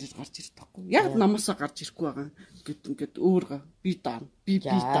нэрээр гарч ирдэг байхгүй. Яг намаасаа гарч ирэхгүй байгаа ингээд өөр би даан. Би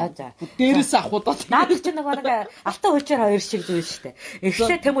даан. Дээрээс ахуудаа. Наад чинь нэг алтан хуучаар хоёр шиг зүйл шүү дээ.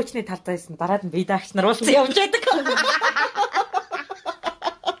 Эхлээ тэмүүчний талд байсан дараад нь би дагч нар уулзсан явж байдаг.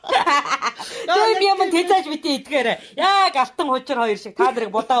 Тэм юм тэзаж битээ идгээр яг алтан хуучаар хоёр шиг та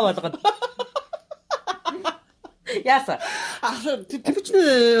нарыг будаа болгоно. Яса.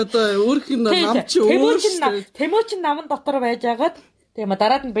 Тэмүүчний одоо өөрх нь нам чи өөр шүү. Тэмүүчин намын дотор байж агаад тийм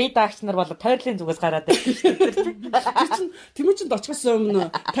дараад нь бие даагч нар бол тойрлын зүгээс гараад байсан. Тэмүүчинд очихоос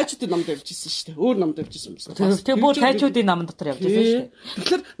өмнө тайчуудын намд явж исэн шүү дээ. Өөр намд явж исэн юм байна. Тэгээ бүр тайчуудын намын дотор явж исэн шүү дээ.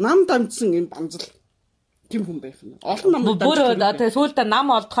 Тэгэхээр нам дамжсан энэ банзал тийм хүн байх нь. Олон нам дамжсан. Бүр тэгээ сүүлдээ нам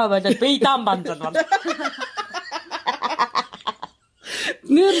олдохой болоод бие даан банзал бол.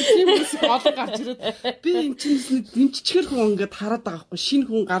 Нэр тийм үс олон гарч ирээд би энэ чинь дэмжчихэр хүн ингээд хараад байгаа байхгүй шинэ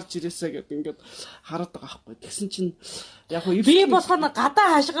хүн гарч ирээсэ гэдэг ингээд хараад байгаа байхгүй тэгсэн чинь яг уу би болох нь гадаа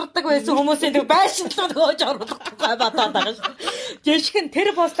хашгирдаг байсан хүмүүсийн тэг байшинлууд хөөж оруулахгүй бодоод байгаа шүү. Жишг нь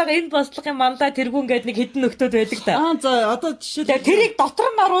тэр бослого энэ бослогын мандаа тэргүүн гээд нэг хідэн нөхдөөд байдаг та. За одоо жишээ тэрийг дотор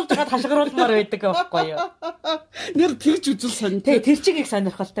нь оруулж гаад хашгируулмаар байдаг байхгүй юу. Нэр тэгж үзэл сонь. Тэр чиг их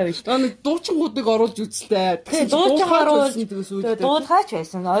сонирхолтой байна шүү. Нэг дуучингуудыг оруулж үзлээ. Дуучин оруулж дуудаач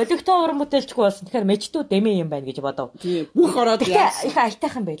байсан. Олигтой уран бүтээлчгүй болсон. Тэгэхээр мэжтүү дэмээ юм байна гэж бодов. Бүх ороод яасан. Их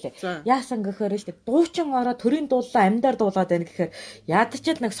айтайхан байлээ. Яасан гэхээр шүү дээ. Дуучин ороод төрийн дуулаа амьдаар дуулаад байна гэхээр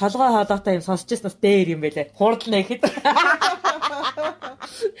ядчил нэг солгой хоолойтой юм сонсчихснаас дээр юм байлээ. Хурдлна гэхэд.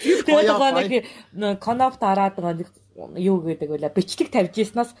 Тэгээд нэг коноп дараад нэг юу гэдэг вэ? Бичлэг тавьж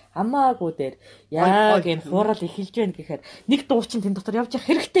ийснаас хамаагүй дээр яг энэ хурал эхэлж байна гэхээр нэг дуучин тэн дотор явж явах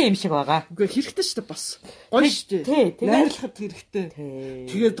хэрэгтэй юм шиг байгаа. Үгүй хэрэгтэй шүү дээ бас. Гоё шүү дээ. Найрлахад хэрэгтэй.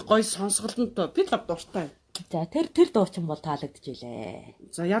 Тэгээд гоё сонсголонд би лав дуртай. За тэр дуучин бол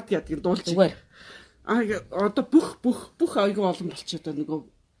таалагдчихжээ. За яд дуулж. Одоо бүх айгүй олон болчиход байгаа нөгөө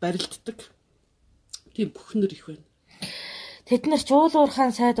барилддаг. Тийм бүхнэр их байна. Тэд нар ч уул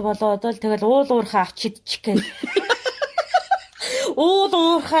уурхаан сайд болоод л тэгэл уул уурхаа авч идчих гээл. Уул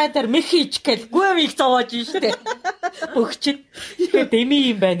уурхаа дээр мэх хийчих гээл. Гүмийг зовоож штэ. Бөгчд. Тэгээ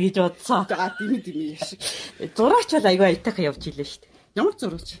дэми юм байна гэж бодсон. За дэми яшиг. Зураач бол айгүй айтайхан явж илээ штэ. Ямар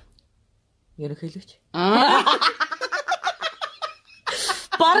зураач? Ерөнхийлөгч.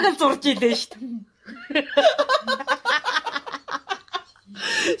 Бараг зурж илээ штэ.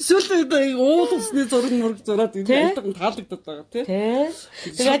 Сүлдээ уул усны зураг зураад энэ айтайхан таалагдаад байгаа тий.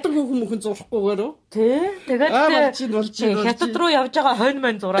 Тэгээд хүн зурахгүйгээр үү? Тий. Тэгээд хятад руу явж байгаа хонь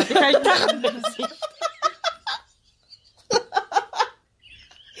мань зураад айтайхан байсан.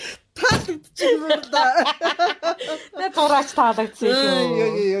 Тэ зураач таалагдсан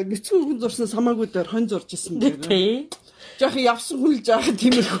шүү. Нэцгүй хүн зурснаас хамаагүй дээр хонь зурж исэн гэх юм. Жохи явсан хүн л жаахан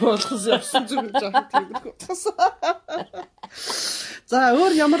тиймэрхүү болохоос явсан зүг жаахан тиймэрхүү болохоос. За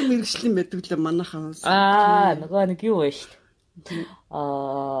өөр ямар мэрэгжил юм байдаг лээ манайхаас. Нөгөө нэг юу вэ шүү.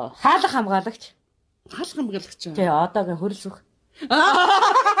 Хаалга хамгаалагч. Хаалга хамгаалагч. Тий, одоогийн хөрөлсөх.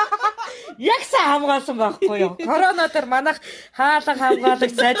 Яг сайн хамгаалсан байхгүй юу? Корона дээр манайх хаалга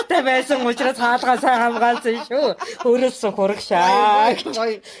хамгаалагч сайдтай байсан учраас хаалгаа сайн хамгаалсан шүү. Хөрөлсөх урагшаа.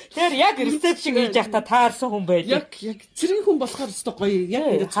 Тэр яг ресепшн хийж явахдаа таарсан хүн байлаа. Яг цэргийн хүн болохоор өстой гоё.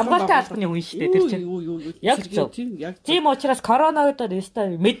 Яг хамгаалтай албаны хүн шүү дээ тэр чинь. Яг зөв. Тийм учраас коронавирус дээр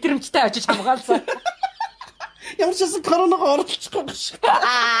өстой мэдрэмжтэй очиж хамгаалсан. Ямар ч гэсэн коронавирус оролцохгүй биш.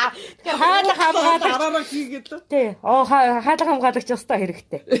 Тэгэхээр хаалга хамгаалагч дараараа хийгээд л. Тий. Хаалга хамгаалагч өстой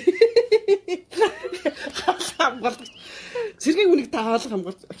хэрэгтэй. Хамгаалагч. Цэргийн хүнийг та хаалга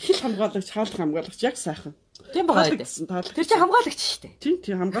хамгаалагч, хил хамгаалагч, хаалга хамгаалагч яг сайхан. Тийм байгаа дээ. Тэр чинь хамгаалагч шүү дээ.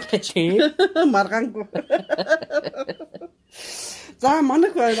 Тийм хамгаалагч. Маргаангүй. За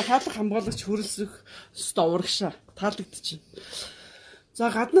манайх хаалга хамгаалагч хөрөлсөх өстой урагшаа таалагдчихэв. За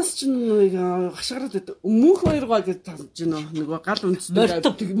гаднаас чинь хашгираад мөнх хоёргоо гэж талж гинөө нөгөө гал үндэстэй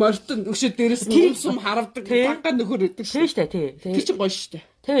мортон өшөө дээрээс нь сум харавдаг банга нөхөр өгдөг шүү дээ тий. Тэр чинь гоё шүү дээ.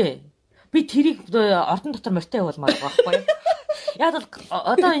 Тий. Би тэрийг ордон дотор морьтой явуулмаар байгаа байхгүй юу? Яг л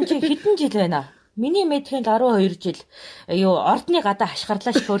одоо энэ чинь хэдэн жил байна? Миний мэдхийн 12 жил юу ордны гадаа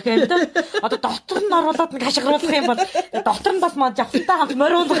хашгирлаач төрх юм да. Одоо дотор нь оруулаад нэг хашгируулах юм бол дотор нь бас маа жавхантай хамт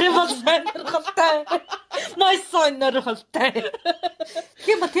мориулах юм бол сонирхолтой. Мой сонирхолтой.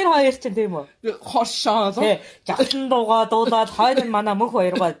 Тийм ба тэр хоёр ч тийм үү? Хошоо. Жавхан дуугаа дуулаад хойно манай мөнх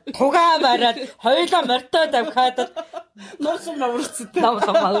хоёргоо тугаа бариад хоёулаа морьтой давхаад нуусам наврцтай.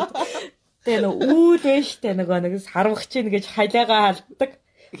 Тэгээ үүлээ штэ нэг сарвах чинь гэж халиагаа халддаг.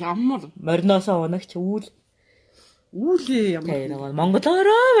 Ямар мориноосоо унагч үүлээ ямар тийм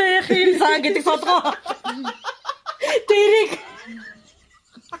монголороо байх юм сан гэдэг солгоо.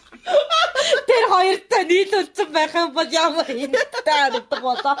 Тэр хоёртой нийлүүлсэн байх юм бол ямар хинттэй харагдах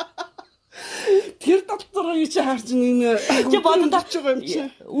болоо. Тэр дотороо юу чи харж нэг чи бодож байгаа юм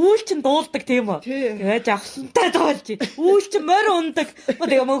чи. Үүл чин дуулдаг тийм үү? Тэгээ жавхантай дуулж. Үүл чин морь ундаг.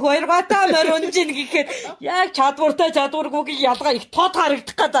 Тэгээ мөн хоёр гатаа морь унж ийн гэхээр яг чадвартай чадваргүйгийн ялгаа их тод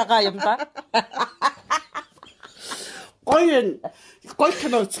харагдах гээд байгаа юм да. Гой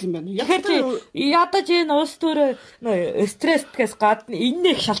кино үзэх юм байна. Ядаж энэ уус төрөө стресстгээс гадна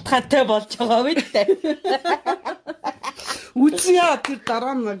энэ их шалтгаантай болж байгаа вэ дээ. Үзье тэр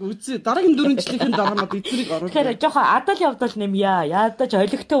дараа нь үзье. Дараагийн 4 жилийн дараа нь эзрийг оруулах. Тэгэхээр жоохон адал явдал нэмья. Ядаж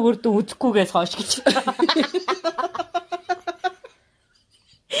олигтой үрдэн үзэхгүйгээс хойш гэж.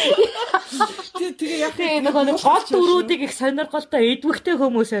 Тэгээ яг нэг гол дөрүүдийг их сонирхолтой эдвэхтэй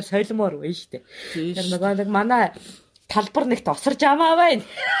хүмүүсээр солимоор байна шүү дээ. Тэр нэг манай талбар нэгт осарж амаа байна.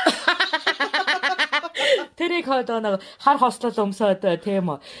 Тэрийг хойдоо хар хослол өмсөд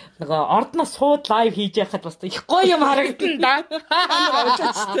тийм нэг ордноос сууд лайв хийж яхад бас их гоё юм харагдана да.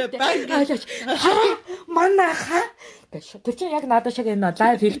 Манайха тэр чинь яг надад шиг энэ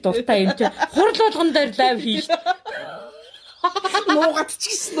лайв хийх дуртай юм чинь хурал болгон дээр лайв хийж нуугаад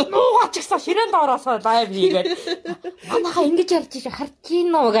ч гэсэн ширээн доороосоо лайв хийгээд манайха ингэж ярьж харж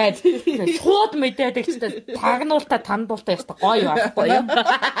гин үү гэж шууд мэдээдэг ч тагнуултаа тандуултаа яста гоё байхгүй юу?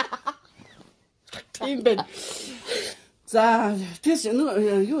 Тийм байна. За тэгээс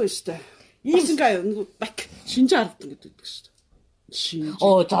юу вэ штэ? Иймсгээ бак шинж арддаг гэдэг шүү дээ.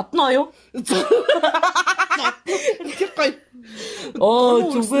 Оо зодноо юу? Тэр гоё.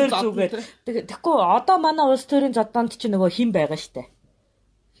 Оо зүгээр. Тэгэхгүй одоо манай улс төрийн зодоонд чи нөгөө хин байгаа штэ.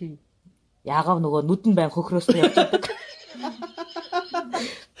 Хин. Яагав нөгөө нүдэн байн хөхрөөсөө явж байдаг.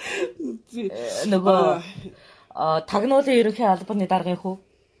 Нөгөө тагнуулын ерөнхий албаны даргын хүү.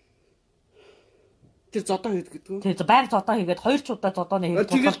 Тэр зодоо хийдэг гэдэг үү? Тэгээ байнга зодоо хийгээд 2 ч удаа зодооны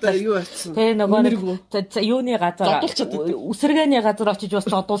хийгээд тэгээд юу болсон? Тэгээ нөгөө юуны газар үсэргээний газар очиж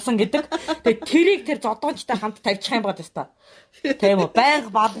бас зодуулсан гэдэг. Тэгээ тэрийг тэр зодоончтой хамт тавьчих юм байна теста. Тийм үү? Байнга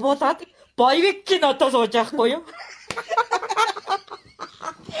балбуулаад боевикийн одоо сууж яахгүй юу?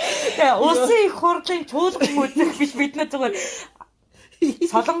 Тэгээ усын их хурлын чуулган үзэх биш бид нар зүгээр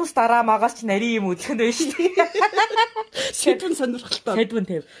Солонгос дараа магаас ч нарийн юм үзэх нь шүү дээ. Сэдвэн сонирхолтой. Сэдвэн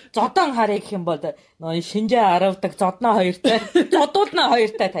тийм. Зодон харъя гэх юм бол нөө шинжээ аравдаг зодноо хоёртай, зодуулнаа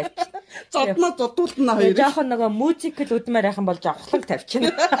хоёртай тавьчихна. Зодноо зодуулнаа хоёр. Жохон нөгөө мюзикл үдмээр яхан бол жавхлаг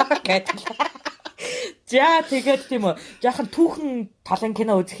тавьчихна гэдэг. За тэгээд тийм үү. Жохон түүхэн талын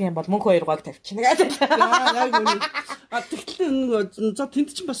кино үзэх юм бол мөнх хоёр гог тавьчихна гэдэг. Яг үнэ. Тэгтэл нөгөө за тэнд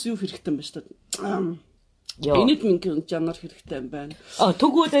ч бас юу хэрэгтэй юм ба шүү дээ. Энэд минь жанр хэрэгтэй юм байна.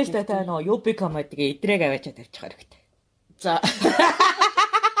 Төгөөдөө л та нөгөө юби комедигийн идрэг аваачаа тавьчих хэрэгтэй. За.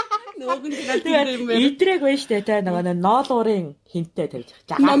 Нөгөөг нь галдсан юм байна. Идрэг байж та нөгөө ноолуурын хинтээ тавьчих.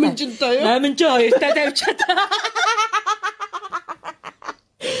 Номинжинтай юу? Номинжин хоёртай тавьчих.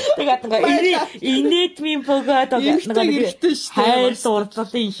 Тэгээд нөгөө инээд минь бөгөөд нөгөө хайр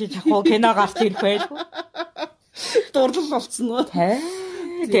дурдлалын шиж хоо кино гарч ирэх байлгүй. Дурлал болцсон уу? Тийм.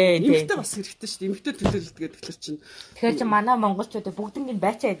 Эмэгтэй бас хэрэгтэй шүү дээ. Эмэгтэй төлөөлөлт гэдэг тэлэр чинь. Тэгэхээр чи манай монголчууд бүгднийг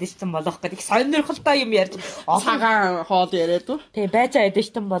байцаа эдэжтэн болох гэдэг их сонирхолтой юм ярьж цагаан хоол яриад уу? Тийм байцаа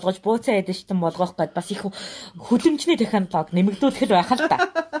эдэжтэн болгож бууцаа эдэжтэн болгох гэдэг бас их хүлэмжний технологи нэмэгдүүлэх л байх л та.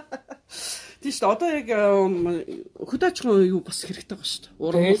 Тийм шүү дээ. Одоо яг хөдөөчгөн юу бас хэрэгтэй байгаа шүү дээ.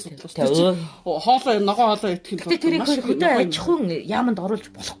 Уран судлаач. Хоолой ногоо хоолой идэх юм бол тэрийг хөдөө аж ахуйн яаманд оруулж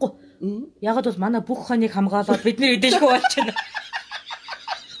болохгүй. Ягд бол манай бүх хоныг хамгаалаад бидний эдэжгүй болчихно.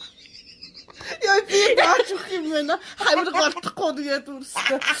 Яа би баачих юм байна. Хамир гартахгүй тэгээд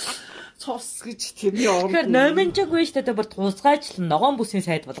үрсээ. Цус гэж тэрний орно. Тэгэхээр номинжиг биш тэ бүр тусгайчлан ногоон бүсийн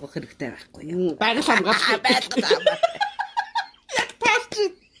сайд болгох хэрэгтэй байхгүй юу? Байгаль хамгаалах байлгаа. Яг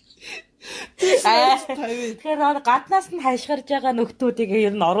таарч. Тэгэхээр гаднаас нь хашгирж байгаа нөхдүүдийг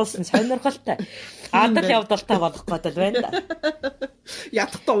ер нь оруулсан сонирхолтой. Адал явдалтай болох гэдэг байна.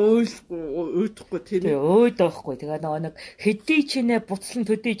 Ядахтаа уйдахгүй тийм. Тэгээ уйдахгүй. Тэгээ нөгөө нэг хэдий чинээ буцлан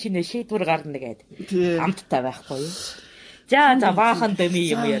төдий чинээ шийдвэр гарна гэдэг амттай байхгүй юу? За баахан дэми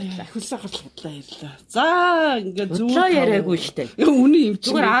юм ярьлаа. Хөлсө харлах бодлоо ярьлаа. За ингээд зүг яриаггүй штэ. Үнэн юм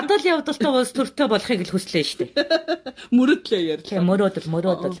чинь. Зүгээр адал явдалтай улс төртэй болохыг л хүслээ штэ. Мөрөдлөө ярьлаа. Мөрөөдөл.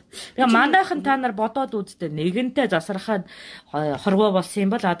 Тэгээ манайхан та нар бодоод үзтээ нэгэнтээ засархаад хорвоо болсон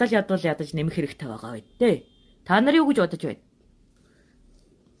юм бол адал ядвал ядаж нэмэх хэрэгтэй байгаа байд дээ. Та нар юу гэж бодож байна?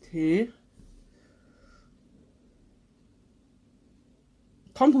 Тэ.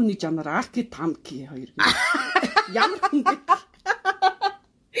 Том хүний жанр арки тамки хоёр. Ямар хүн бэ?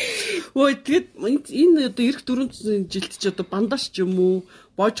 Ой тэгэд энэ одоо эх 400 жилд ч одоо бандаж ч юм уу,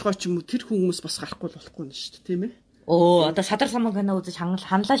 боожгоо ч юм уу тэр хүмүүс бас гарахгүй болохгүй нь шүү дээ, тийм ээ. Одоо садар саман кино үзэж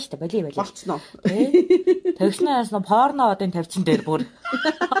ханлаа шүү дээ. Бали. Болцсноо. Тэгснээс нөө порно одын тавьчин дээр бүр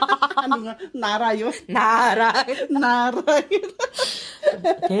нараа юу? Нараа.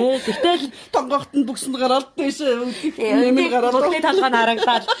 Тэгтэл тонгогт нь бүксэнд гараад дэше нэмэр гараад бүхний талгаа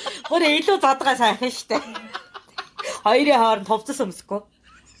харагдаад бүр илүү задгаа сайхан штэ. Хоёрын хооронд хувцас өмсөхгүй.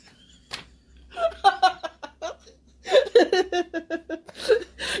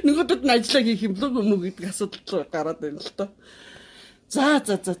 Нөгөөдөд нь ажиллаа хийх юм уу гэдэг асуудал гараад байна л доо. За.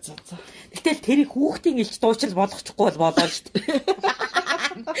 Гэтэл тэрийг хүүхдийн илч дуучил болгочихгүй бол болоо штэ.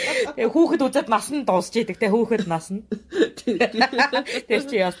 Тэгээ хүүхэд үзээд нас нь дуусч идэг те хүүхэд нас нь. Тэр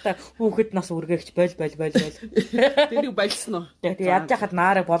чи ястаа хүүхэд нас үргээгч бол. Тэрийг байлсан уу? Тэгээ ядж хахад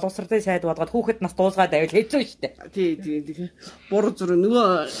наарыг боловсролын сайд болгоод хүүхэд нас дуусгаад байвал хэцүү штэ. Тий. Буруу зүрх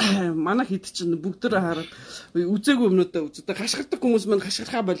нөгөө манай хэд чинь бүгд хараад үзээгүй өмнөдөө үздэг хашгирдаг хүмүүс мань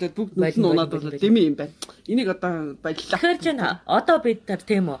хашгирхаа болоод бүгд нүд нь унаад болоод дэмий юм байна. Энийг одоо баяллаа. Тэгэхээр чинь одоо бид нар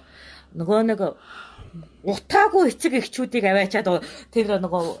тийм үү нөгөө нэг утаагүй эцэг эхчүүдийг аваачаад тэр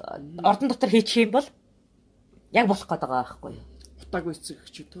нөгөө ордон дотор хийчих юм бол яг болох гээд байгаа байхгүй юу? Утаагүй эцэг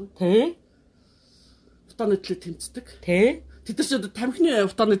эхчүүд үү? Тий. Утааны төлөө тэмцдэг. Тий. Тэд нар ч одоо тамхины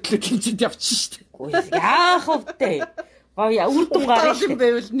утааны төлөө тэмцээд явчихсан шүү дээ. Яах вэ? Үр дүн гарах юм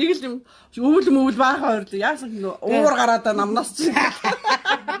байвал нэг л юм өвөл баахан ойрлоо. Яасан гэнэ уур гараад намнаас чинь.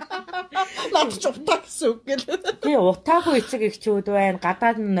 Наад ч утаа гэсэн үг гэл. Тий, утаагүй эцэг эхчүүд байна.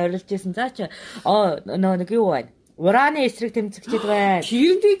 Гадаад нь орилж исэн. За чи нэг юу байна? Ураны эсрэг тэмцэгчд байна.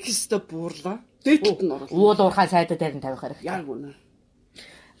 Тэрнийг хэвээр буурлаа. Дээдлэлт нь оруулах. Уул уурхай сайдад дээр нь тавих хэрэгтэй. Яг үнэ.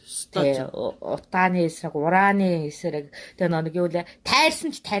 Тэгээ утааны эсрэг, урааны эсрэг тэгээ нэг юу лээ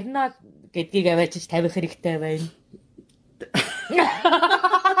тайрсан ч таринаа гэдгийг аваачиж тавих хэрэгтэй байна.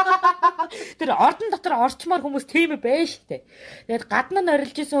 Тэр ордон дотор орчмоор хүмүүс тийм ээ штэ. Тэгээд гадна нь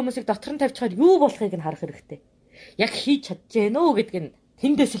орилж исэн хүмүүсийг дотор нь тавьчихад юу болохыг нь харах хэрэгтэй. Яг хийж чадчихэв нөө гэдг нь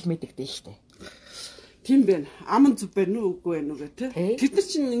тэндээс л мэдэгдэн штэ. Тийм байна. Аман зүв байна уу үгүй байна уу гэх тээ. Тэд нар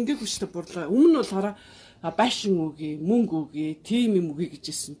чинь ингээгүй штэ бурлаа. Өмнө нь болохоор байшин үгүй, мөнгө үгүй, тийм юм үгүй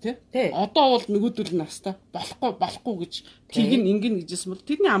гэжсэн тий. Одоо бол нөгөөдөл настай болохгүй гэж тийг нь ингэн гэжсэн бол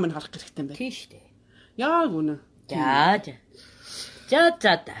тэрний ам нь харах хэрэгтэй юм байна. Тийм штэ. Яг үнэ.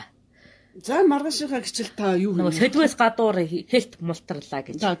 За маргаашийнхаа гिचэл та юу хийв? Сэдвээс гадуур хэлт мултарлаа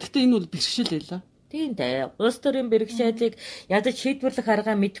гэж. За гэхдээ энэ бол бэрхшээл байлаа. Тийм дээ. Улс төрийн бэрхшээлийг ядаж шийдвэрлэх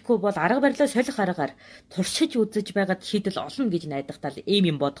арга мэдхгүй бол арга барилаа солих аргаар туршиж үзэж байгаад шийдэл олно гэж найдахтал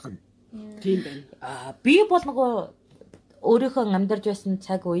ийм юм бодгоно. Тийм байна. Би бол нөгөө өөрийнхөө амьдарч байсан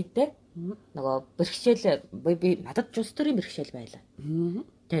цаг үедээ нөгөө бэрхшээл би надад улс төрийн бэрхшээл байлаа.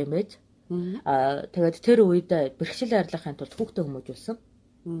 Тийм ээ. Тэгээд тэр үед бэрхшээл арилгахын тулд хүүхдээ хүмүүжүүлсэн.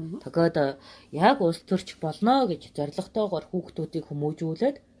 Тэгээд яг улс төрч болно гэж зорилготойгоор хүүхдүүдийг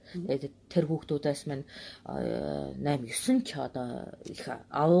хүмүүжүүлээд тэр хүүхдүүдээс мань 8-9 ч одоо их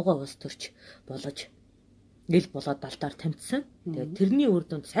авууга улс төрч болгож ил болоод далтаар тэмцсэн. Тэгээд тэрний үр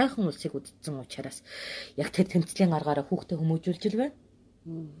дүнд сайхан улсыг үдцсэн учраас яг тэр тэмцлийн аргаараа хүүхдээ хүмүүжүүлж л байна.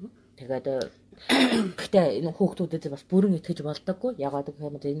 Тэгээд гэхдээ энэ хүүхдүүдэд бас бүрэн итгэж болдоггүй. Ягаад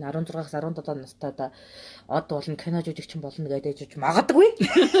гэвэл энэ 16-аас 17 настайда од болно кино жүжигчин болно гэдэг ээж магадгүй.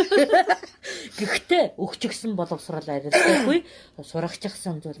 Гэхдээ өгчгсөн боловсрал арилдаггүй.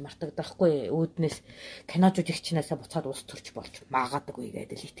 Сурагчсан зүйл мартагдахгүй. Үүднээс кино жүжигчнээсээ буцаад ус төрч болж магадгүй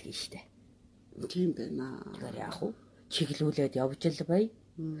гэдэг л итгэж штэ. Тийм байна. Тэгэхээр яах вэ? Чиглүүлээд явж л бай.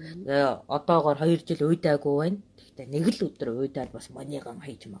 Одоогоор 2 жил уйдаагүй байна. Гэхдээ нэг л өдөр уйдаад бас мониган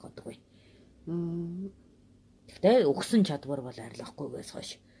хийж магадгүй. Гэхдээ өгсөн чадвар бол арилгахгүйгээс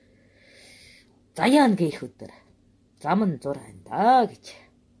хойш. Заяан гээх өдөр зам нь зур байна да гэж.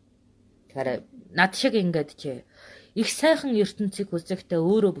 Тэгэхээр над шиг ингээд чи их сайхан ертөнцийг үзэхдээ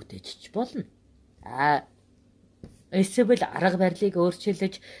өөрөө бүтээчих болно. Эсвэл арга барилыг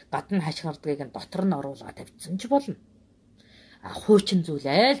өөрчилж гадна хашгирдгийг нь дотор нь оруулаад тавьчихсан ч болно. Хуучин зүйл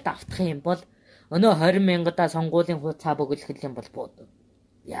айл давтах юм бол өнөө 20,000-аа сонгуулийн хуцаа бөглөх юм бол бод.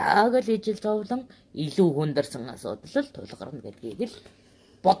 Яг л ижил зовлон илүү хүндэрсэн асуудал тулгарна гэдгийг л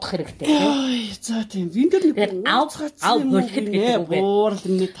бодох хэрэгтэй тийм. За тийм. Энд дээр нэг аав хөлөхөд гэдэг үг буурал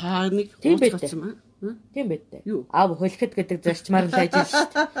нэг таа нэг ууцгацсан юм. Тийм байт. Аав хөлөхөд гэдэг зарчмаар л ажиллаж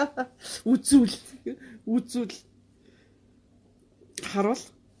шүү дээ. Үзүүл харуул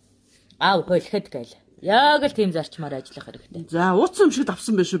аав хөлөхөд гээл. Яг л тийм зарчмаар ажиллах хэрэгтэй. За ууцсан юм шиг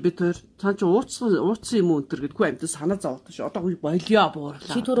давсан байх шүү бид хоёр. Цаа чи ууцсан юм уу өнтер гэдэггүй амьд санаа зовоод шүү. Одоо болио буурлаа.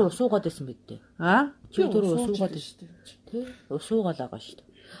 Чи түрүү усуугаад байсан байт дээ. Чи түрүү усуугаад шүү дээ. Тий. Усуугаал байгаа шүү дээ.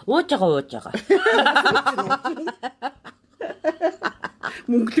 Ууж байгаа.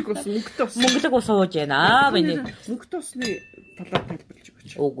 Мөнгөлөг ус ууж байна. Миний мөнгөтэй усны талаар тайлбарлаж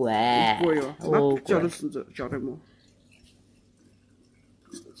өгөөч. Үгүй ээ. Үгүй юу. Мат жоролсон жор юм уу?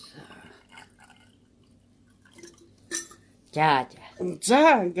 За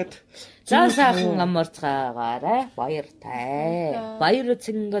ингээд сайхан амарцгаагаарай. Баяртай. Баяр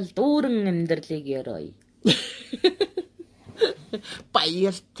цэнгэл дүүрэн амьдралыг ярой.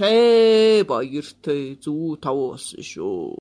 Баяртай зүү тав болсон шүү.